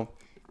you go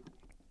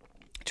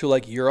to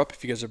like Europe,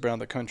 if you guys have been around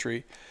the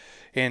country.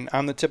 And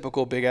I'm the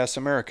typical big ass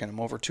American. I'm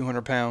over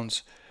 200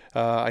 pounds.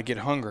 I get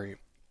hungry.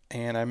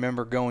 And I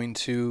remember going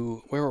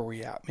to, where were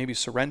we at? Maybe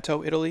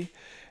Sorrento, Italy.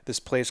 This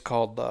place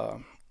called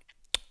the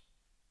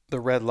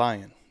Red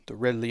Lion, the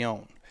Red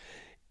Leon.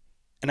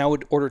 And I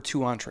would order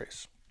 2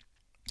 entrees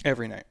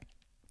every night.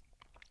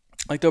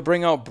 Like they'll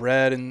bring out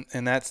bread and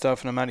that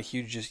stuff, and I'm not a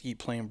huge just eat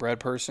plain bread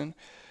person,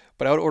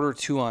 but I would order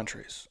 2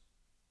 entrees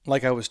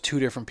like I was 2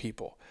 different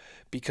people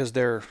because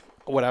they're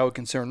what I would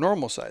consider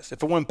normal size.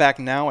 If I went back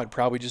now, I'd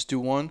probably just do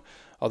one,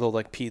 although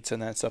like pizza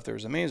and that stuff there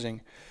was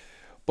amazing.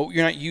 But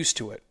you're not used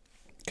to it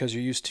because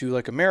you're used to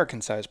like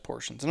American sized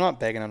portions. I'm not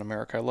bagging on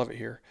America, I love it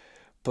here.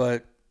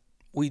 But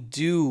we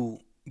do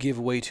give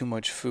way too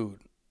much food,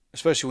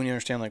 especially when you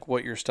understand like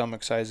what your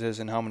stomach size is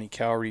and how many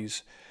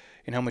calories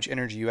and how much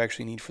energy you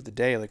actually need for the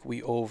day. Like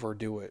we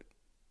overdo it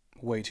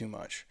way too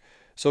much.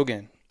 So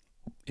again,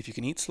 if you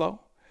can eat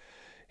slow,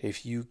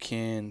 if you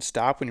can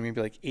stop when you're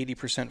maybe like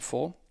 80%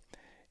 full,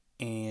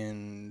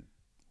 and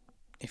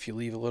if you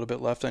leave a little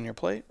bit left on your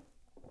plate,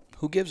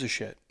 who gives a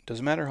shit?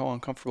 Doesn't matter how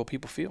uncomfortable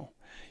people feel.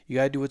 You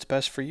gotta do what's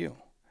best for you.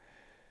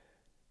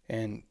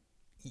 And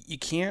you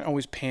can't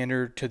always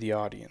pander to the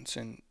audience.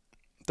 And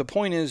the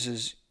point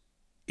is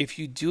if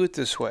you do it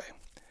this way,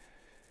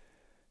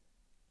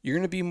 you're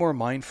gonna be more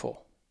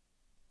mindful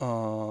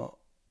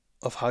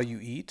of how you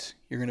eat.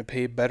 You're gonna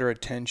pay better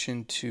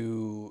attention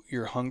to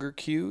your hunger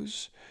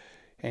cues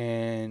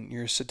and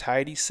your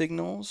satiety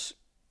signals,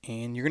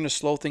 and you're going to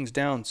slow things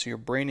down so your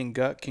brain and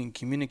gut can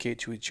communicate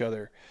to each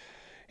other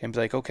and be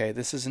like, okay,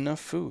 this is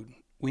enough food.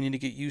 We need to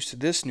get used to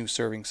this new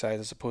serving size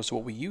as opposed to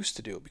what we used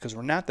to do, because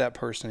we're not that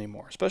person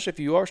anymore, especially if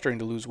you are starting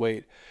to lose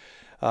weight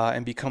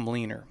and become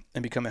leaner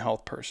and become a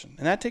health person.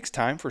 And that takes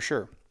time for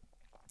sure.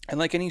 And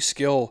like any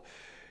skill,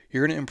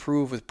 you're going to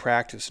improve with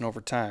practice and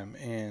over time.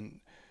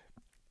 And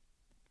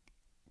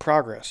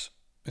progress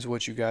is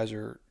what you guys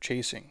are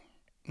chasing,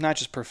 not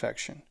just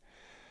perfection.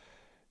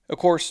 Of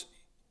course,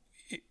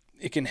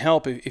 it can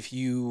help if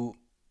you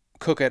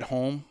cook at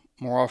home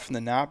more often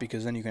than not,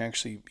 because then you can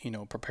actually,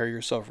 prepare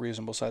yourself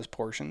reasonable sized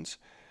portions.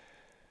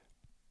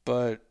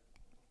 But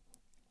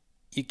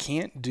you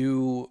can't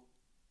do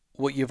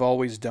what you've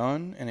always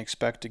done and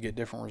expect to get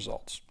different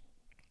results.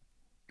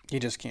 You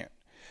just can't.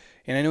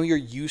 And I know you're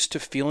used to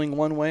feeling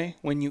one way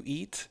when you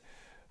eat,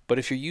 but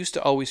if you're used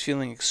to always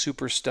feeling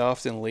super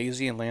stuffed and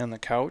lazy and lay on the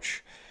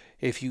couch,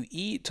 if you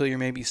eat till you're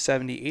maybe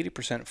 70,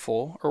 80%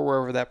 full, or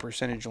wherever that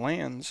percentage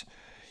lands,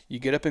 you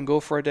get up and go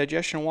for a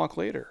digestion walk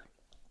later.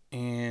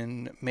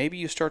 And maybe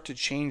you start to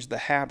change the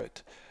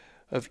habit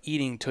of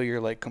eating till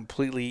you're like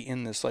completely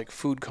in this like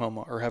food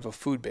coma or have a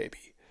food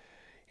baby.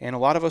 And a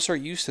lot of us are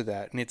used to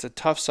that. And it's a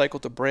tough cycle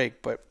to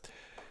break, but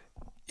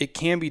it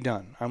can be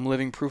done. I'm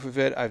living proof of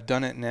it. I've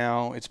done it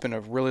now. It's been a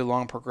really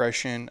long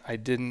progression. I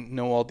didn't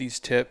know all these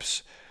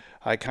tips.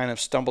 I kind of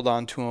stumbled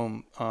onto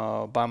them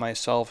by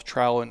myself,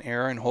 trial and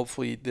error, and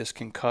hopefully this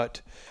can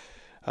cut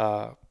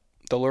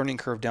the learning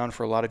curve down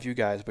for a lot of you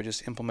guys by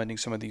just implementing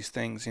some of these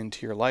things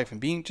into your life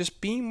and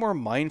being more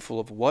mindful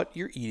of what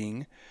you're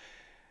eating,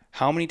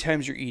 how many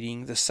times you're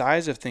eating, the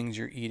size of things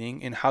you're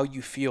eating, and how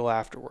you feel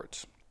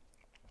afterwards.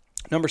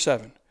 Number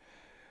 7,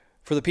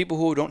 for the people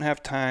who don't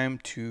have time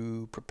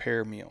to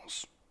prepare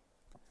meals.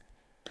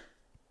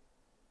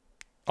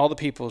 All the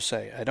people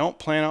say, I don't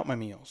plan out my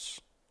meals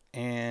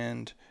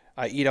and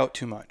I eat out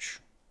too much.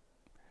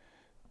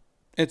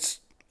 It's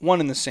one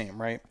and the same,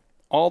 right?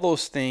 All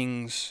those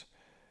things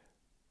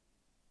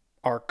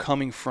are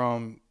coming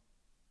from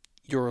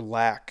your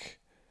lack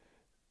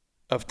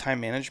of time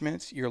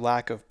management, your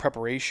lack of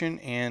preparation,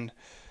 and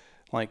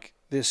like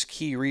this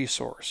key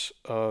resource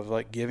of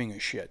like giving a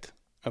shit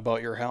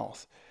about your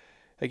health.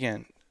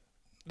 Again,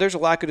 there's a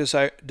lack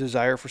of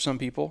desire for some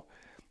people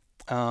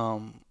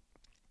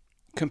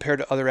compared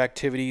to other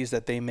activities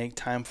that they make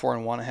time for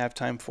and want to have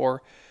time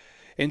for.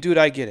 And dude,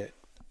 I get it.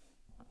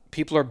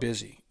 People are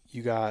busy.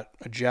 You got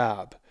a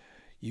job.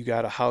 You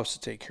got a house to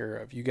take care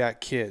of. You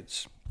got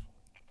kids.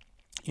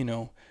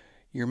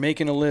 You're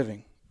making a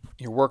living.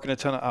 You're working a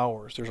ton of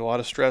hours. There's a lot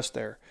of stress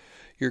there.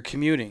 You're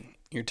commuting.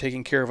 You're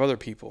taking care of other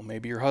people.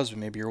 Maybe your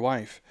husband, maybe your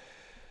wife.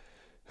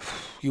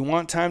 You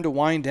want time to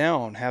wind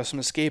down, have some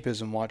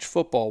escapism, watch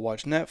football,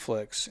 watch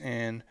Netflix,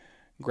 and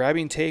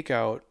grabbing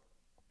takeout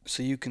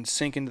so you can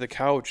sink into the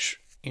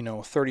couch,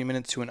 30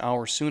 minutes to an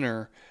hour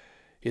sooner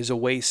is a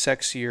way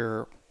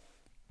sexier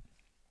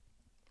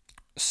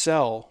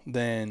sell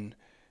than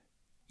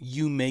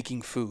you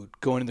making food,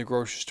 going to the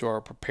grocery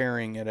store,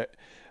 preparing it,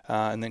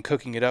 and then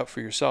cooking it up for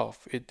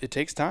yourself. It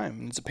takes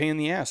time. It's a pain in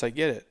the ass. I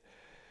get it.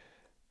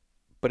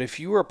 But if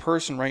you are a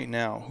person right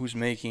now who's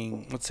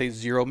making, let's say,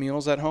 0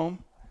 meals at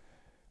home,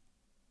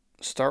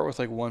 start with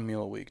like 1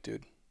 meal a week,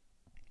 dude.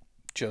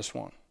 Just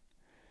one.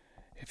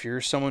 If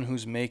you're someone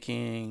who's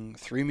making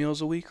 3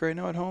 meals a week right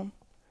now at home,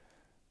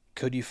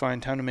 could you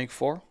find time to make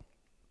 4?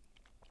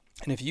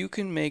 And if you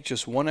can make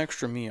just 1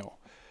 extra meal,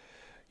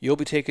 you'll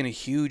be taking a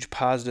huge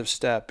positive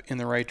step in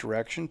the right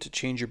direction to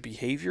change your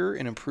behavior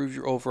and improve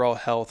your overall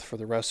health for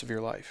the rest of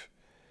your life.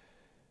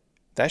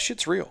 That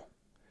shit's real.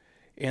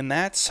 And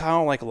that's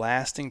how like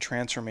lasting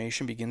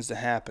transformation begins to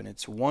happen.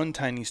 It's one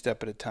tiny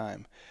step at a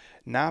time,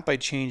 not by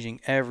changing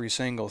every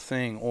single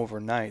thing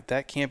overnight.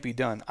 That can't be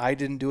done. I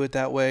didn't do it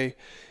that way.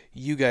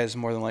 You guys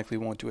more than likely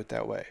won't do it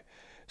that way.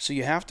 So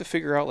you have to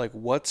figure out like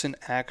what's an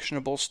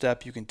actionable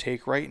step you can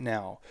take right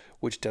now,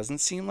 which doesn't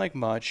seem like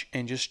much,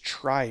 and just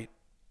try it.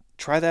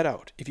 Try that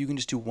out. If you can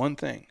just do one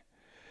thing,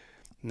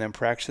 and then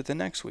practice it the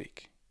next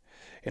week.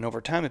 And over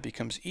time it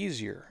becomes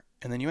easier.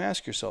 And then you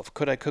ask yourself,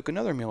 could I cook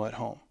another meal at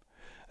home?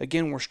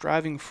 Again, we're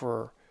striving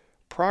for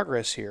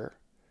progress here,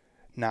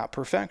 not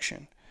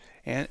perfection.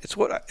 And it's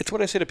what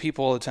I say to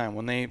people all the time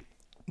when they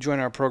join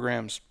our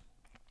programs,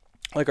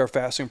 like our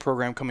fasting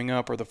program coming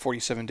up or the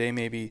 47-day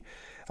maybe.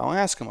 I'll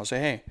ask them, I'll say,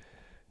 hey,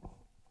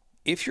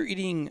 if you're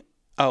eating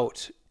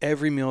out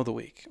every meal of the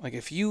week, like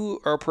if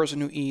you are a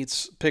person who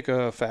eats, pick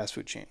a fast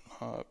food chain,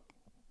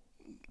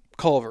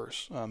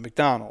 Culver's,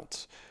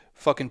 McDonald's,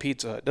 fucking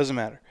Pizza Hut, doesn't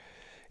matter.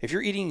 If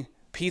you're eating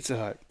Pizza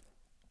Hut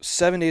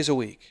 7 days a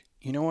week,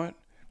 you know what?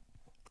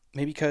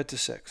 Maybe cut it to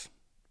 6.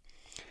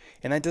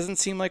 And that doesn't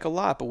seem like a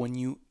lot, but when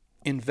you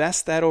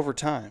invest that over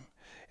time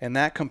and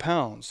that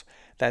compounds,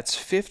 that's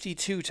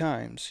 52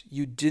 times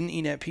you didn't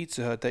eat at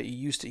Pizza Hut that you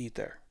used to eat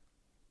there.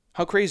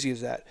 How crazy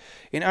is that?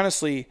 And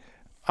honestly,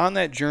 on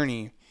that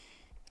journey,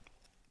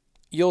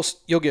 you'll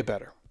get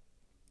better.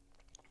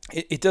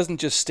 It doesn't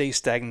just stay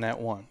stagnant at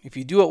one. If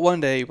you do it one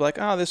day, you're like,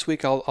 this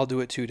week I'll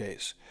do it 2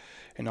 days.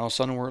 And all of a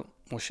sudden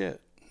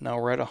now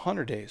we're at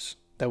 100 days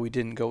that we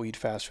didn't go eat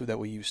fast food that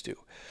we used to.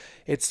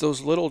 It's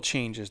those little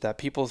changes that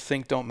people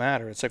think don't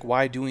matter. It's like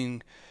why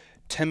doing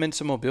 10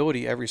 minutes of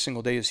mobility every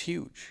single day is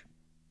huge.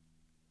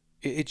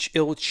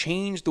 It'll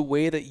change the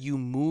way that you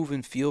move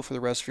and feel for the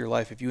rest of your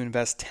life if you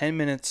invest 10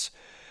 minutes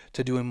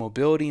to doing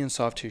mobility and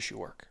soft tissue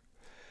work.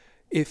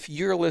 If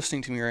you're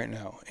listening to me right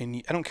now,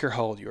 and I don't care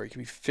how old you are, you could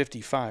be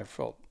 55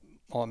 for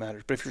all that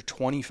matters, but if you're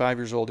 25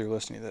 years old, you're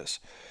listening to this,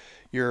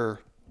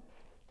 you're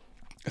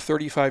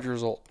 35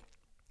 years old.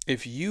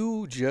 If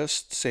you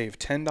just save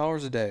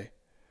 $10 a day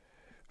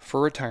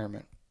for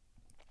retirement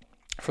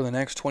for the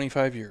next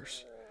 25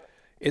 years,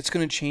 it's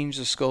going to change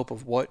the scope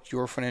of what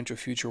your financial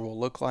future will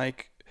look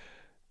like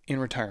in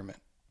retirement.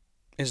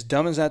 As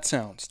dumb as that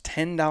sounds,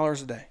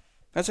 $10 a day.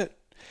 That's it.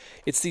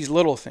 It's these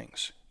little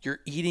things. Your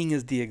eating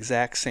is the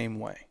exact same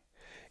way.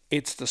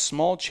 It's the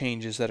small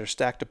changes that are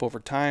stacked up over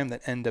time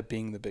that end up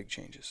being the big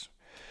changes.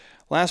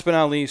 Last but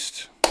not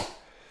least,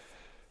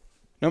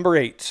 number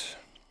 8,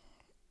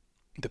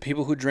 the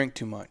people who drink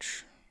too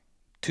much.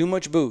 Too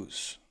much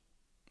booze,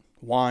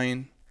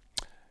 wine,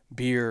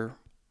 beer,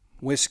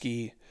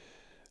 whiskey,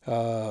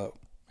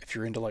 if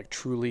you're into like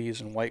Trulies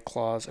and White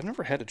Claws. I've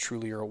never had a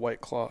Truly or a White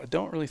Claw. I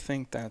don't really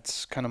think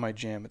that's kind of my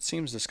jam. It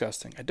seems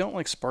disgusting. I don't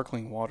like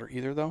sparkling water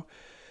either though.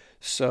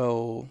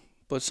 So,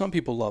 but some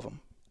people love them.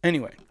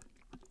 Anyway,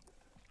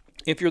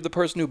 if you're the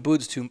person who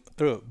boozes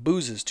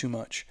too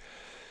much,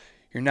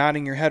 you're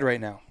nodding your head right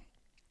now.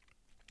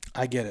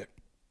 I get it.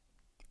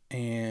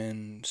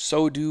 And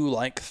so do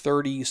like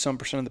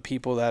 30% of the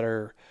people that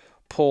are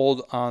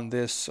pulled on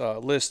this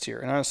list here.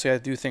 And honestly, I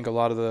do think a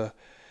lot of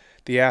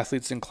the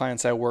athletes and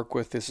clients I work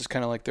with, this is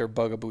kind of like their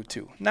bugaboo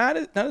too. Not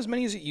as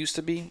many as it used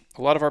to be.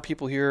 A lot of our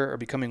people here are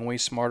becoming way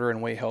smarter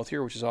and way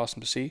healthier, which is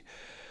awesome to see.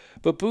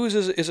 But booze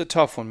is a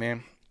tough one,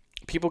 man.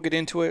 People get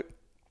into it.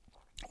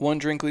 1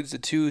 drink leads to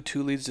 2,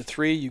 2 leads to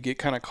 3. You get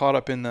kind of caught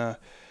up in the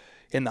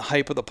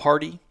hype of the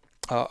party.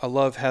 I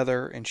love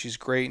Heather, and she's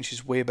great, and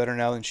she's way better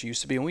now than she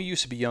used to be. And we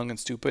used to be young and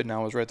stupid, and I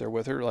was right there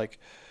with her. Like,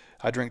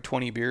 I drink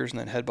 20 beers and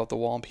then headbutt the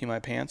wall and pee my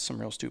pants,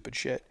 some real stupid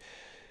shit.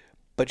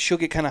 But she'll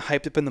get kind of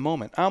hyped up in the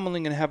moment. I'm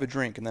only going to have a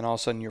drink, and then all of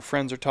a sudden your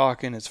friends are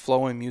talking, it's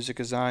flowing, music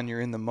is on, you're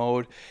in the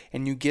mode,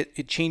 and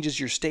it changes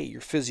your state,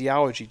 your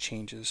physiology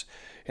changes.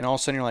 And all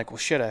of a sudden you're like, well,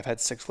 shit, I've had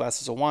 6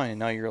 glasses of wine, and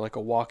now you're like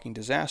a walking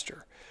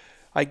disaster.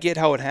 I get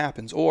how it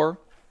happens. Or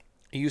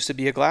it used to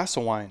be a glass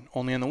of wine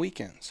only on the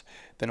weekends.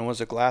 Then it was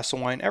a glass of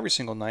wine every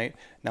single night.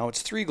 Now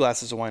it's 3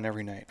 glasses of wine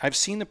every night. I've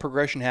seen the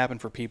progression happen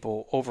for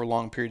people over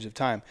long periods of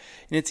time.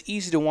 And it's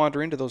easy to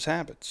wander into those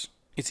habits.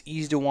 It's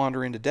easy to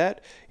wander into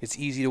debt. It's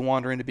easy to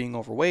wander into being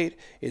overweight.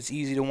 It's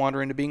easy to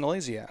wander into being a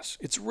lazy ass.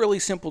 It's really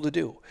simple to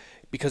do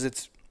because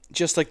it's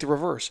just like the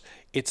reverse.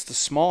 It's the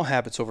small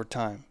habits over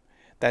time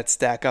that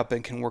stack up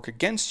and can work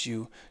against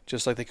you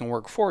just like they can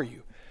work for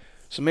you.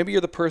 So maybe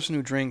you're the person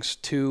who drinks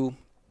 2,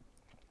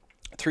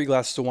 3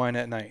 glasses of wine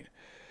at night,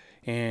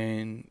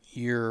 and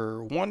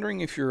you're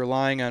wondering if you're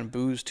relying on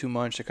booze too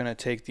much to kind of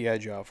take the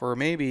edge off. Or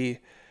maybe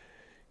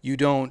you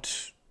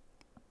don't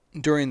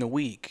during the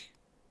week,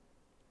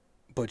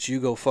 but you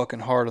go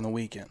fucking hard on the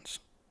weekends.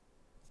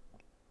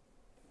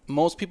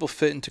 Most people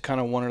fit into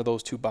kind of one of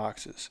those 2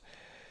 boxes.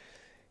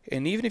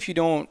 And even if you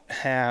don't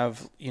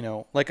have,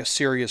 like a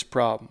serious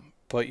problem,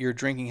 but your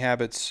drinking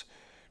habits,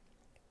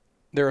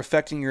 they're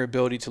affecting your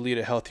ability to lead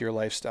a healthier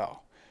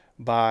lifestyle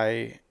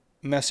by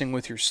messing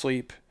with your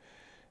sleep,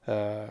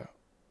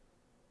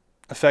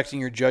 affecting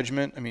your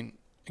judgment. I mean,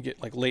 you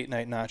get like late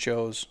night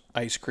nachos,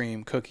 ice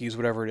cream, cookies,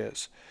 whatever it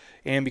is.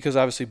 And because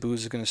obviously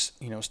booze is going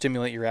to,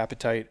 stimulate your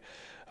appetite,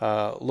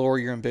 lower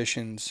your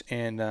ambitions,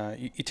 and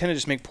you tend to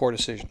just make poor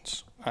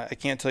decisions. I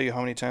can't tell you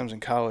how many times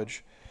in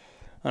college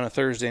on a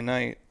Thursday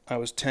night I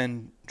was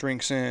 10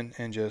 drinks in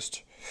and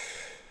just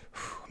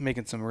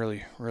making some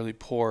really, really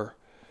poor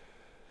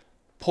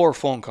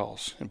phone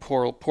calls and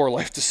poor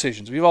life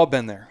decisions. We've all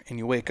been there. And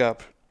you wake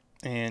up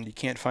and you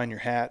can't find your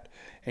hat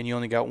and you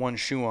only got 1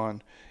 shoe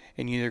on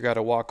and you either got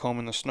to walk home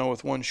in the snow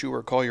with 1 shoe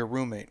or call your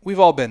roommate. We've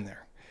all been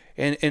there.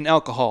 And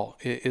alcohol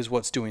is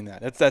what's doing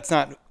that. That's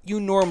not, you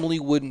normally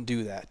wouldn't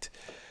do that.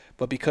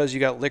 But because you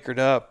got liquored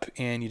up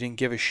and you didn't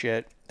give a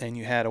shit and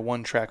you had a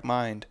one-track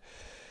mind,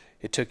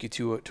 it took you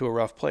to a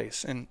rough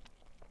place. And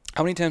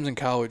how many times in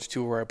college,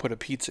 too, where I put a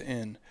pizza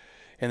in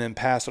and then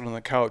passed it on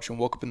the couch and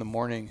woke up in the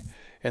morning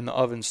and the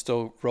oven's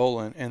still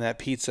rolling and that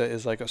pizza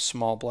is like a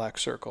small black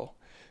circle.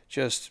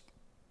 Just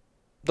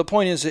the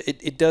point is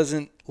it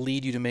doesn't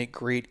lead you to make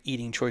great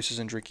eating choices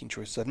and drinking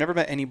choices. I've never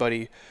met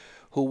anybody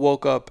who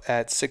woke up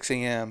at 6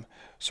 a.m.,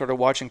 started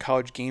watching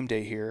College Game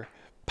Day here,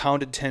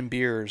 pounded 10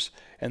 beers,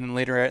 and then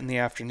later in the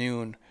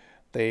afternoon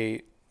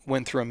they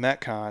went through a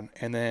Metcon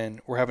and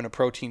then we're having a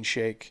protein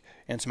shake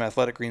and some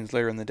athletic greens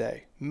later in the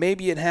day.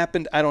 Maybe it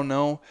happened, I don't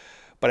know,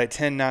 but I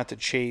tend not to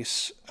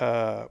chase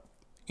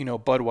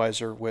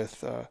Budweiser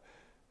with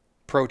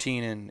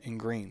protein and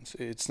greens.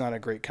 It's not a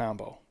great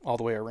combo all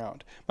the way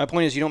around. My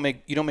point is you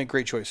don't make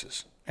great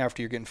choices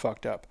after you're getting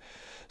fucked up.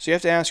 So you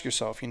have to ask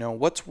yourself,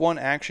 what's one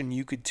action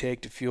you could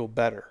take to feel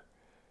better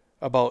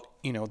about,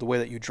 the way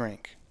that you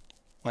drink?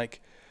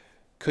 Like,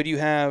 could you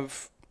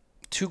have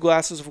 2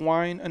 glasses of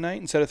wine a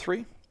night instead of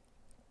 3?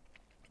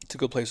 It's a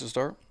good place to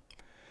start.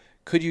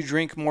 Could you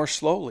drink more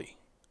slowly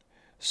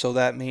so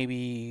that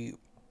maybe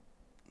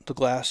the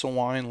glass of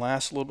wine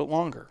lasts a little bit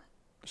longer?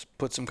 Just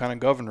put some kind of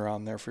governor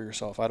on there for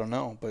yourself. I don't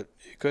know, but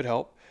it could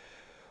help.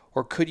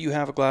 Or could you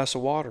have a glass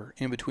of water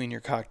in between your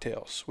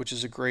cocktails, which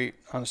is a great,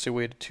 honestly,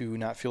 way to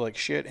not feel like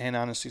shit and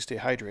honestly stay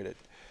hydrated.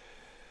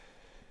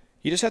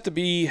 You just have to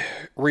be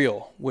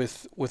real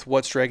with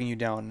what's dragging you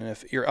down. And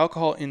if your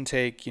alcohol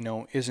intake,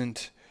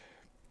 isn't,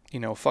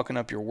 fucking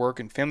up your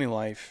work and family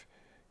life,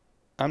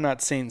 I'm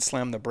not saying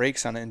slam the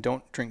brakes on it and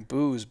don't drink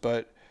booze,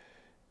 but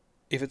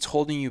if it's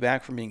holding you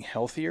back from being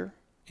healthier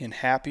and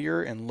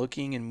happier and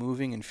looking and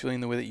moving and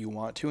feeling the way that you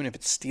want to, and if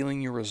it's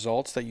stealing your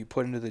results that you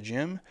put into the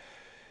gym,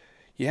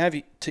 you have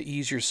to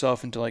ease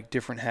yourself into like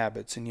different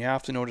habits, and you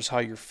have to notice how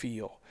you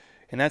feel.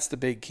 And that's the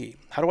big key.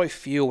 How do I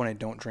feel when I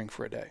don't drink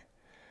for a day?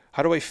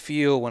 How do I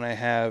feel when I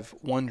have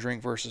 1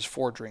 drink versus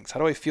 4 drinks? How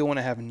do I feel when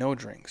I have no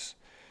drinks?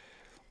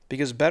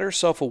 Because better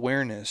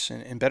self-awareness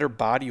and better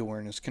body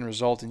awareness can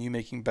result in you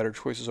making better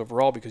choices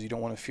overall, because you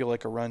don't want to feel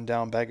like a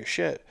run-down bag of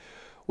shit,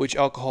 which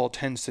alcohol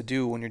tends to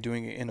do when you're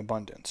doing it in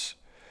abundance.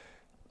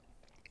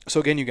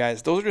 So again, you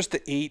guys, those are just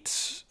the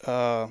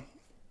 8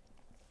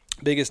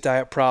 biggest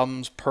diet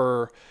problems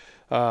per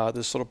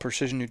this little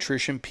precision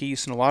nutrition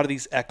piece. And a lot of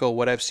these echo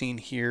what I've seen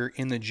here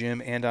in the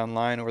gym and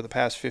online over the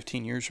past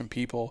 15 years from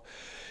people.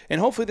 And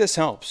hopefully this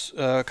helps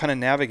kind of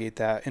navigate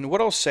that. And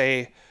what I'll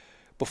say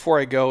before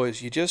I go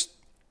is you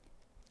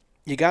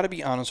got to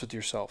be honest with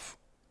yourself.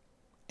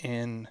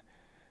 And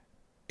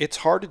it's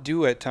hard to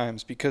do at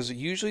times, because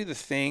usually the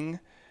thing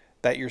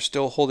that you're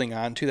still holding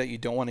on to that you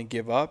don't want to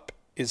give up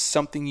is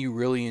something you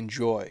really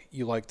enjoy.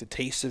 You like the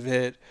taste of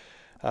it,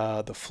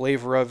 the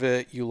flavor of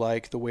it. You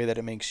like the way that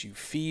it makes you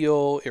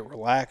feel. It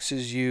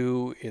relaxes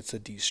you. It's a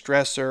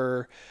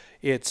de-stressor.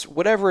 It's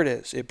whatever it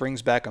is. It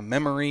brings back a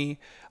memory.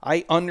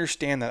 I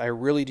understand that. I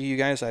really do, you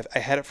guys. I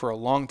had it for a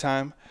long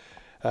time.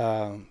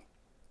 I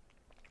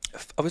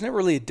was never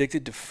really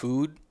addicted to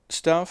food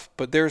stuff,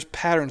 but there's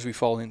patterns we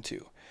fall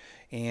into.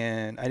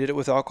 And I did it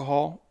with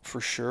alcohol for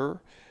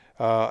sure.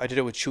 I did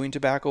it with chewing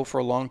tobacco for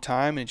a long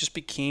time, and it just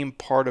became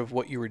part of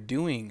what you were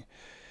doing.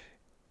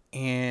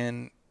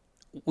 And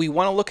we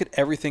want to look at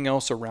everything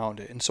else around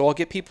it. And so I'll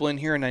get people in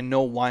here, and I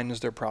know wine is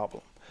their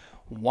problem.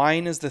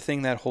 Wine is the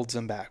thing that holds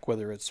them back,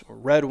 whether it's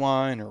red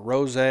wine or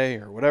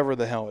rosé or whatever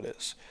the hell it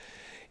is.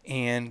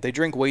 And they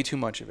drink way too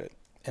much of it.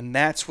 And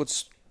that's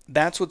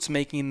what's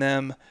making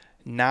them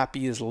not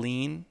be as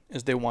lean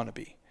as they want to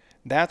be.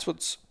 That's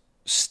what's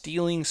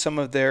stealing some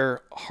of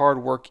their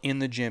hard work in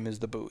the gym, is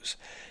the booze.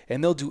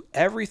 And they'll do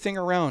everything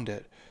around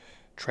it.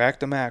 Track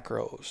the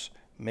macros,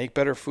 make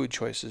better food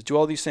choices, do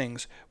all these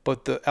things.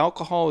 But the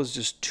alcohol is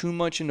just too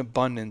much in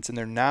abundance, and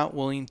they're not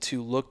willing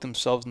to look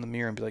themselves in the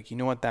mirror and be like, you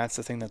know what, that's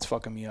the thing that's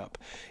fucking me up.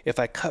 If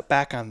I cut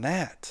back on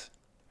that,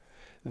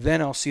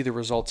 then I'll see the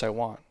results I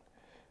want.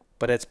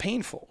 But it's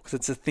painful because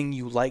it's a thing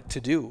you like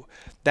to do.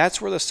 That's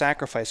where the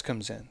sacrifice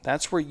comes in.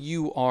 That's where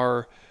you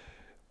are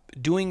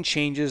doing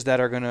changes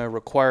that are going to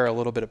require a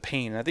little bit of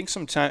pain. And I think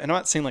sometimes, and I'm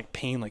not saying like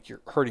pain like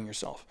you're hurting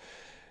yourself,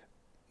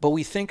 but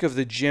we think of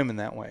the gym in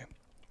that way.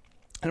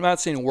 And I'm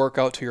not saying work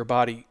out till your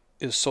body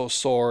is so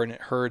sore and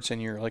it hurts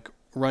and you're like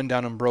run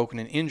down and broken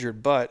and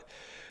injured, but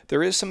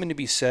there is something to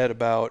be said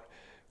about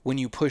when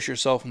you push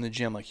yourself in the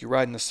gym, like you're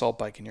riding a salt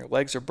bike and your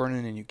legs are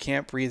burning and you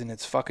can't breathe and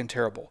it's fucking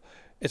terrible.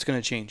 It's going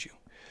to change you.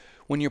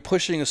 When you're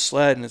pushing a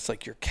sled and it's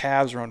like your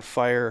calves are on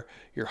fire,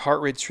 your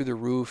heart rate's through the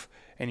roof,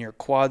 and your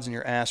quads and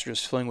your ass are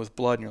just filling with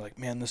blood, and you're like,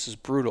 man, this is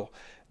brutal.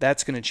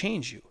 That's going to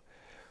change you.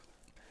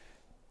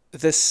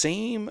 The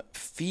same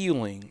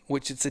feeling,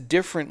 which it's a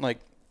different like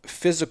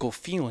physical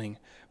feeling,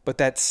 but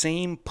that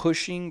same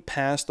pushing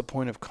past the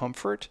point of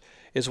comfort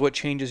is what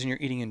changes in your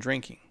eating and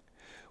drinking.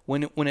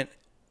 When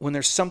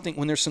there's some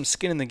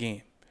skin in the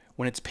game,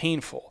 when it's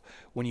painful,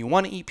 when you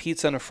want to eat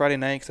pizza on a Friday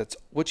night because that's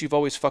what you've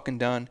always fucking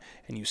done,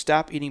 and you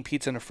stop eating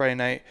pizza on a Friday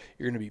night,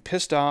 you're going to be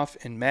pissed off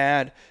and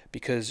mad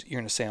because you're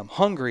going to say, I'm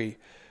hungry.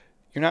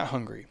 You're not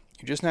hungry.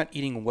 You're just not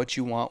eating what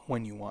you want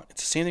when you want.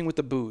 It's the same thing with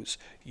the booze.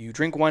 You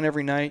drink wine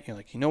every night. You're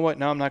like, you know what?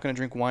 Now I'm not going to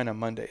drink wine on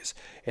Mondays.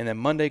 And then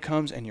Monday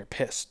comes and you're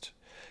pissed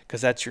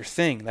because that's your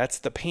thing. That's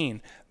the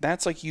pain.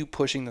 That's like you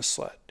pushing the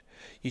sled.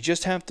 You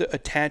just have to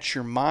attach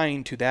your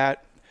mind to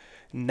that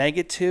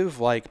negative,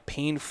 like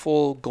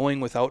painful going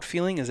without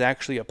feeling is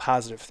actually a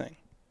positive thing.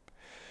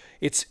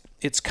 It's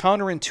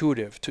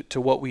counterintuitive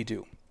to what we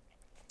do.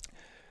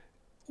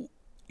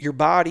 Your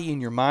body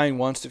and your mind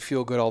wants to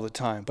feel good all the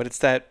time, but it's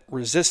that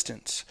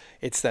resistance,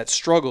 it's that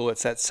struggle,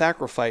 it's that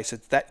sacrifice,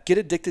 it's that get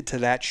addicted to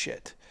that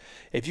shit.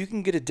 If you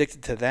can get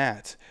addicted to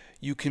that,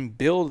 you can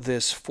build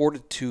this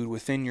fortitude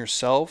within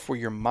yourself where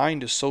your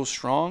mind is so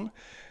strong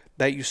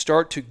that you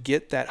start to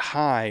get that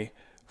high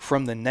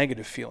from the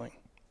negative feeling.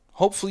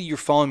 Hopefully you're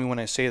following me when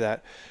I say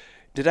that.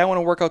 Did I want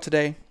to work out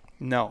today?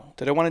 No.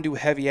 Did I want to do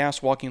heavy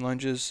ass walking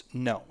lunges?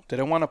 No. Did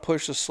I want to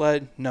push the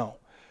sled? No.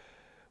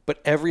 But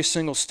every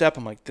single step,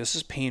 I'm like, this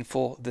is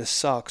painful, this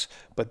sucks,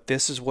 but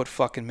this is what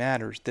fucking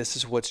matters. This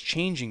is what's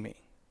changing me.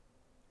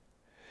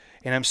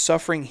 And I'm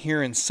suffering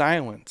here in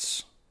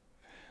silence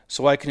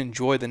so I can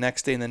enjoy the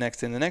next day and the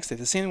next day and the next day.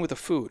 The same thing with the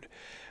food.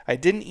 I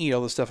didn't eat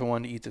all the stuff I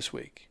wanted to eat this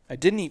week. I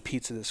didn't eat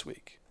pizza this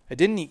week. I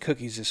didn't eat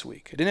cookies this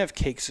week. I didn't have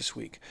cakes this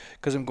week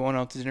because I'm going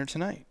out to dinner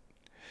tonight.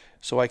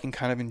 So I can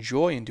kind of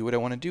enjoy and do what I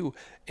want to do.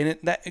 And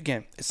that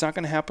again, it's not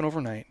going to happen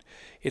overnight.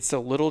 It's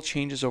the little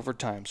changes over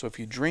time. So if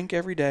you drink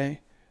every day,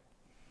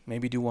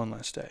 maybe do one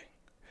less day.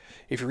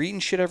 If you're eating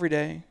shit every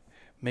day,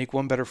 make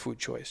one better food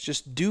choice.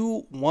 Just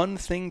do one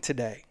thing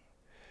today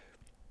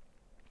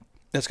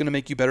that's going to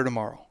make you better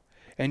tomorrow.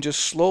 And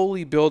just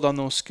slowly build on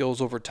those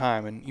skills over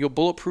time. And you'll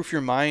bulletproof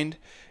your mind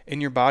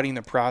and your body in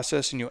the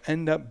process, and you'll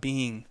end up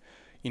being,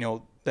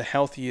 the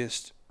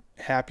healthiest,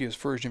 happiest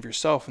version of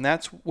yourself. And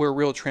that's where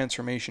real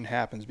transformation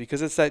happens,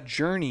 because it's that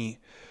journey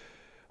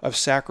of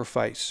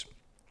sacrifice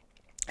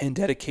and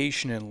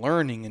dedication and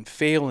learning and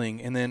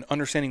failing and then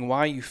understanding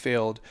why you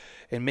failed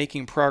and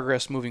making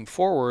progress moving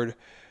forward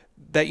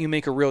that you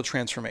make a real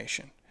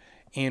transformation.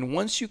 And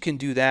once you can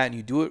do that and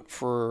you do it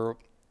for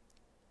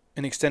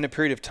an extended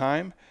period of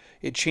time,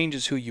 it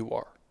changes who you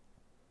are.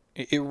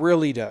 It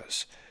really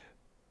does.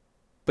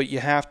 But you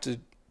have to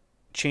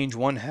change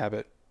one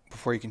habit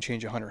before you can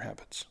change 100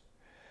 habits.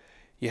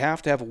 You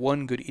have to have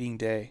one good eating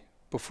day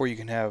before you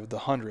can have the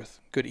 100th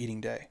good eating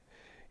day.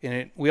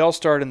 And we all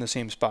start in the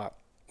same spot.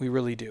 We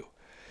really do.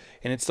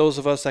 And it's those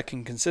of us that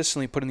can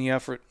consistently put in the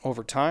effort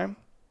over time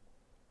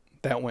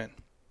that win.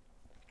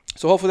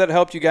 So hopefully that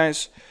helped you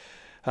guys.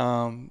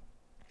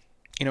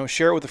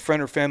 Share it with a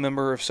friend or family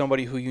member of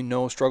somebody who you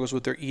know struggles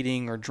with their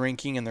eating or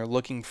drinking, and they're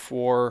looking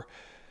for,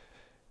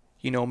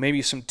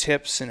 maybe some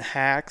tips and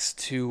hacks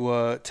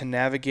to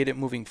navigate it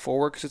moving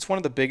forward. Because it's one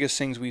of the biggest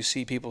things we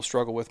see people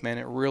struggle with, man.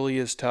 It really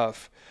is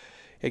tough.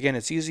 Again,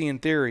 it's easy in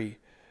theory,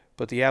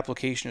 but the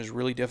application is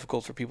really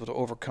difficult for people to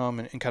overcome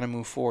and kind of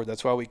move forward.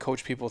 That's why we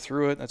coach people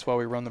through it. That's why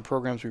we run the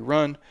programs we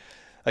run.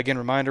 Again,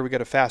 reminder, we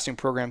got a fasting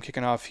program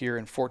kicking off here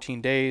in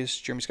 14 days,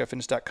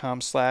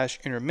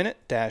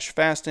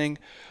 jeremyscottfitness.com/intermittent-fasting.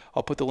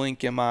 I'll put the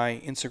link in my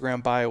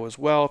Instagram bio as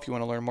well if you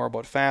want to learn more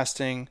about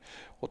fasting.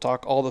 We'll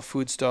talk all the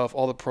food stuff,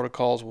 all the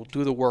protocols. We'll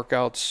do the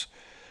workouts.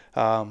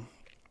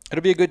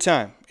 It'll be a good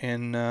time,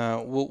 and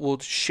we'll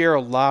share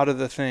a lot of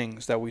the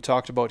things that we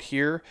talked about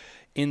here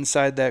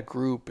inside that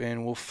group,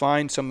 and we'll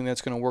find something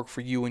that's going to work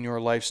for you and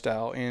your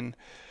lifestyle. And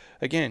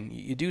again,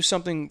 you do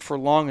something for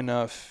long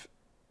enough,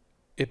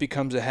 it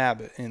becomes a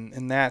habit,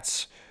 and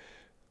that's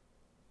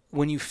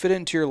when you fit it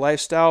into your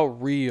lifestyle,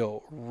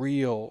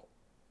 real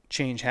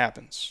change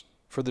happens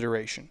for the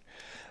duration.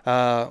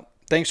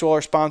 Thanks to all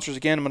our sponsors.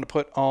 Again, I'm going to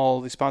put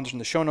all the sponsors in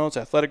the show notes: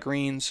 Athletic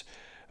Greens,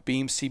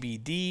 Beam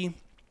CBD,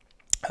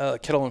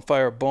 Kettle and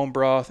Fire Bone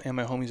Broth, and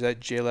my homies at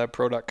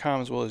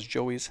jlabpro.com, as well as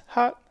Joey's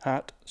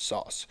Hot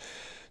Sauce.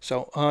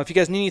 So if you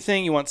guys need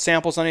anything, you want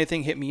samples on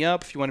anything, hit me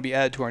up. If you want to be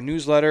added to our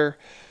newsletter,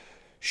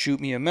 shoot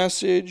me a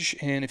message.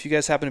 And if you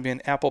guys happen to be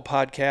an Apple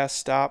Podcast,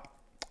 stop.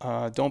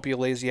 Don't be a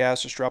lazy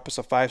ass. Just drop us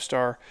a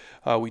 5-star.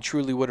 We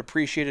truly would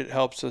appreciate it. It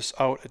helps us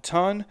out a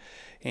ton.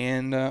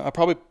 And I'll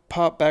probably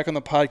pop back on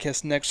the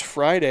podcast next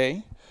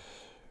Friday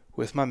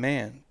with my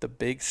man, the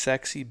big,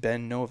 sexy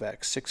Ben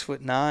Novak.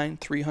 6'9",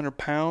 300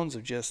 pounds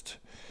of just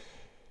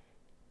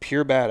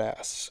pure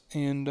badass.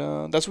 And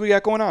that's what we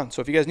got going on.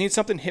 So if you guys need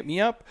something, hit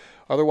me up.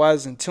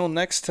 Otherwise, until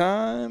next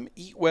time,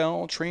 eat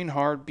well, train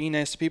hard, be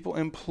nice to people,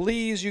 and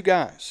please, you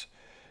guys,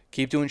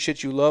 keep doing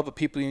shit you love with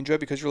people you enjoy,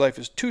 because your life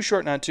is too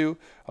short not to.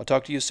 I'll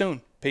talk to you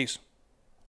soon. Peace.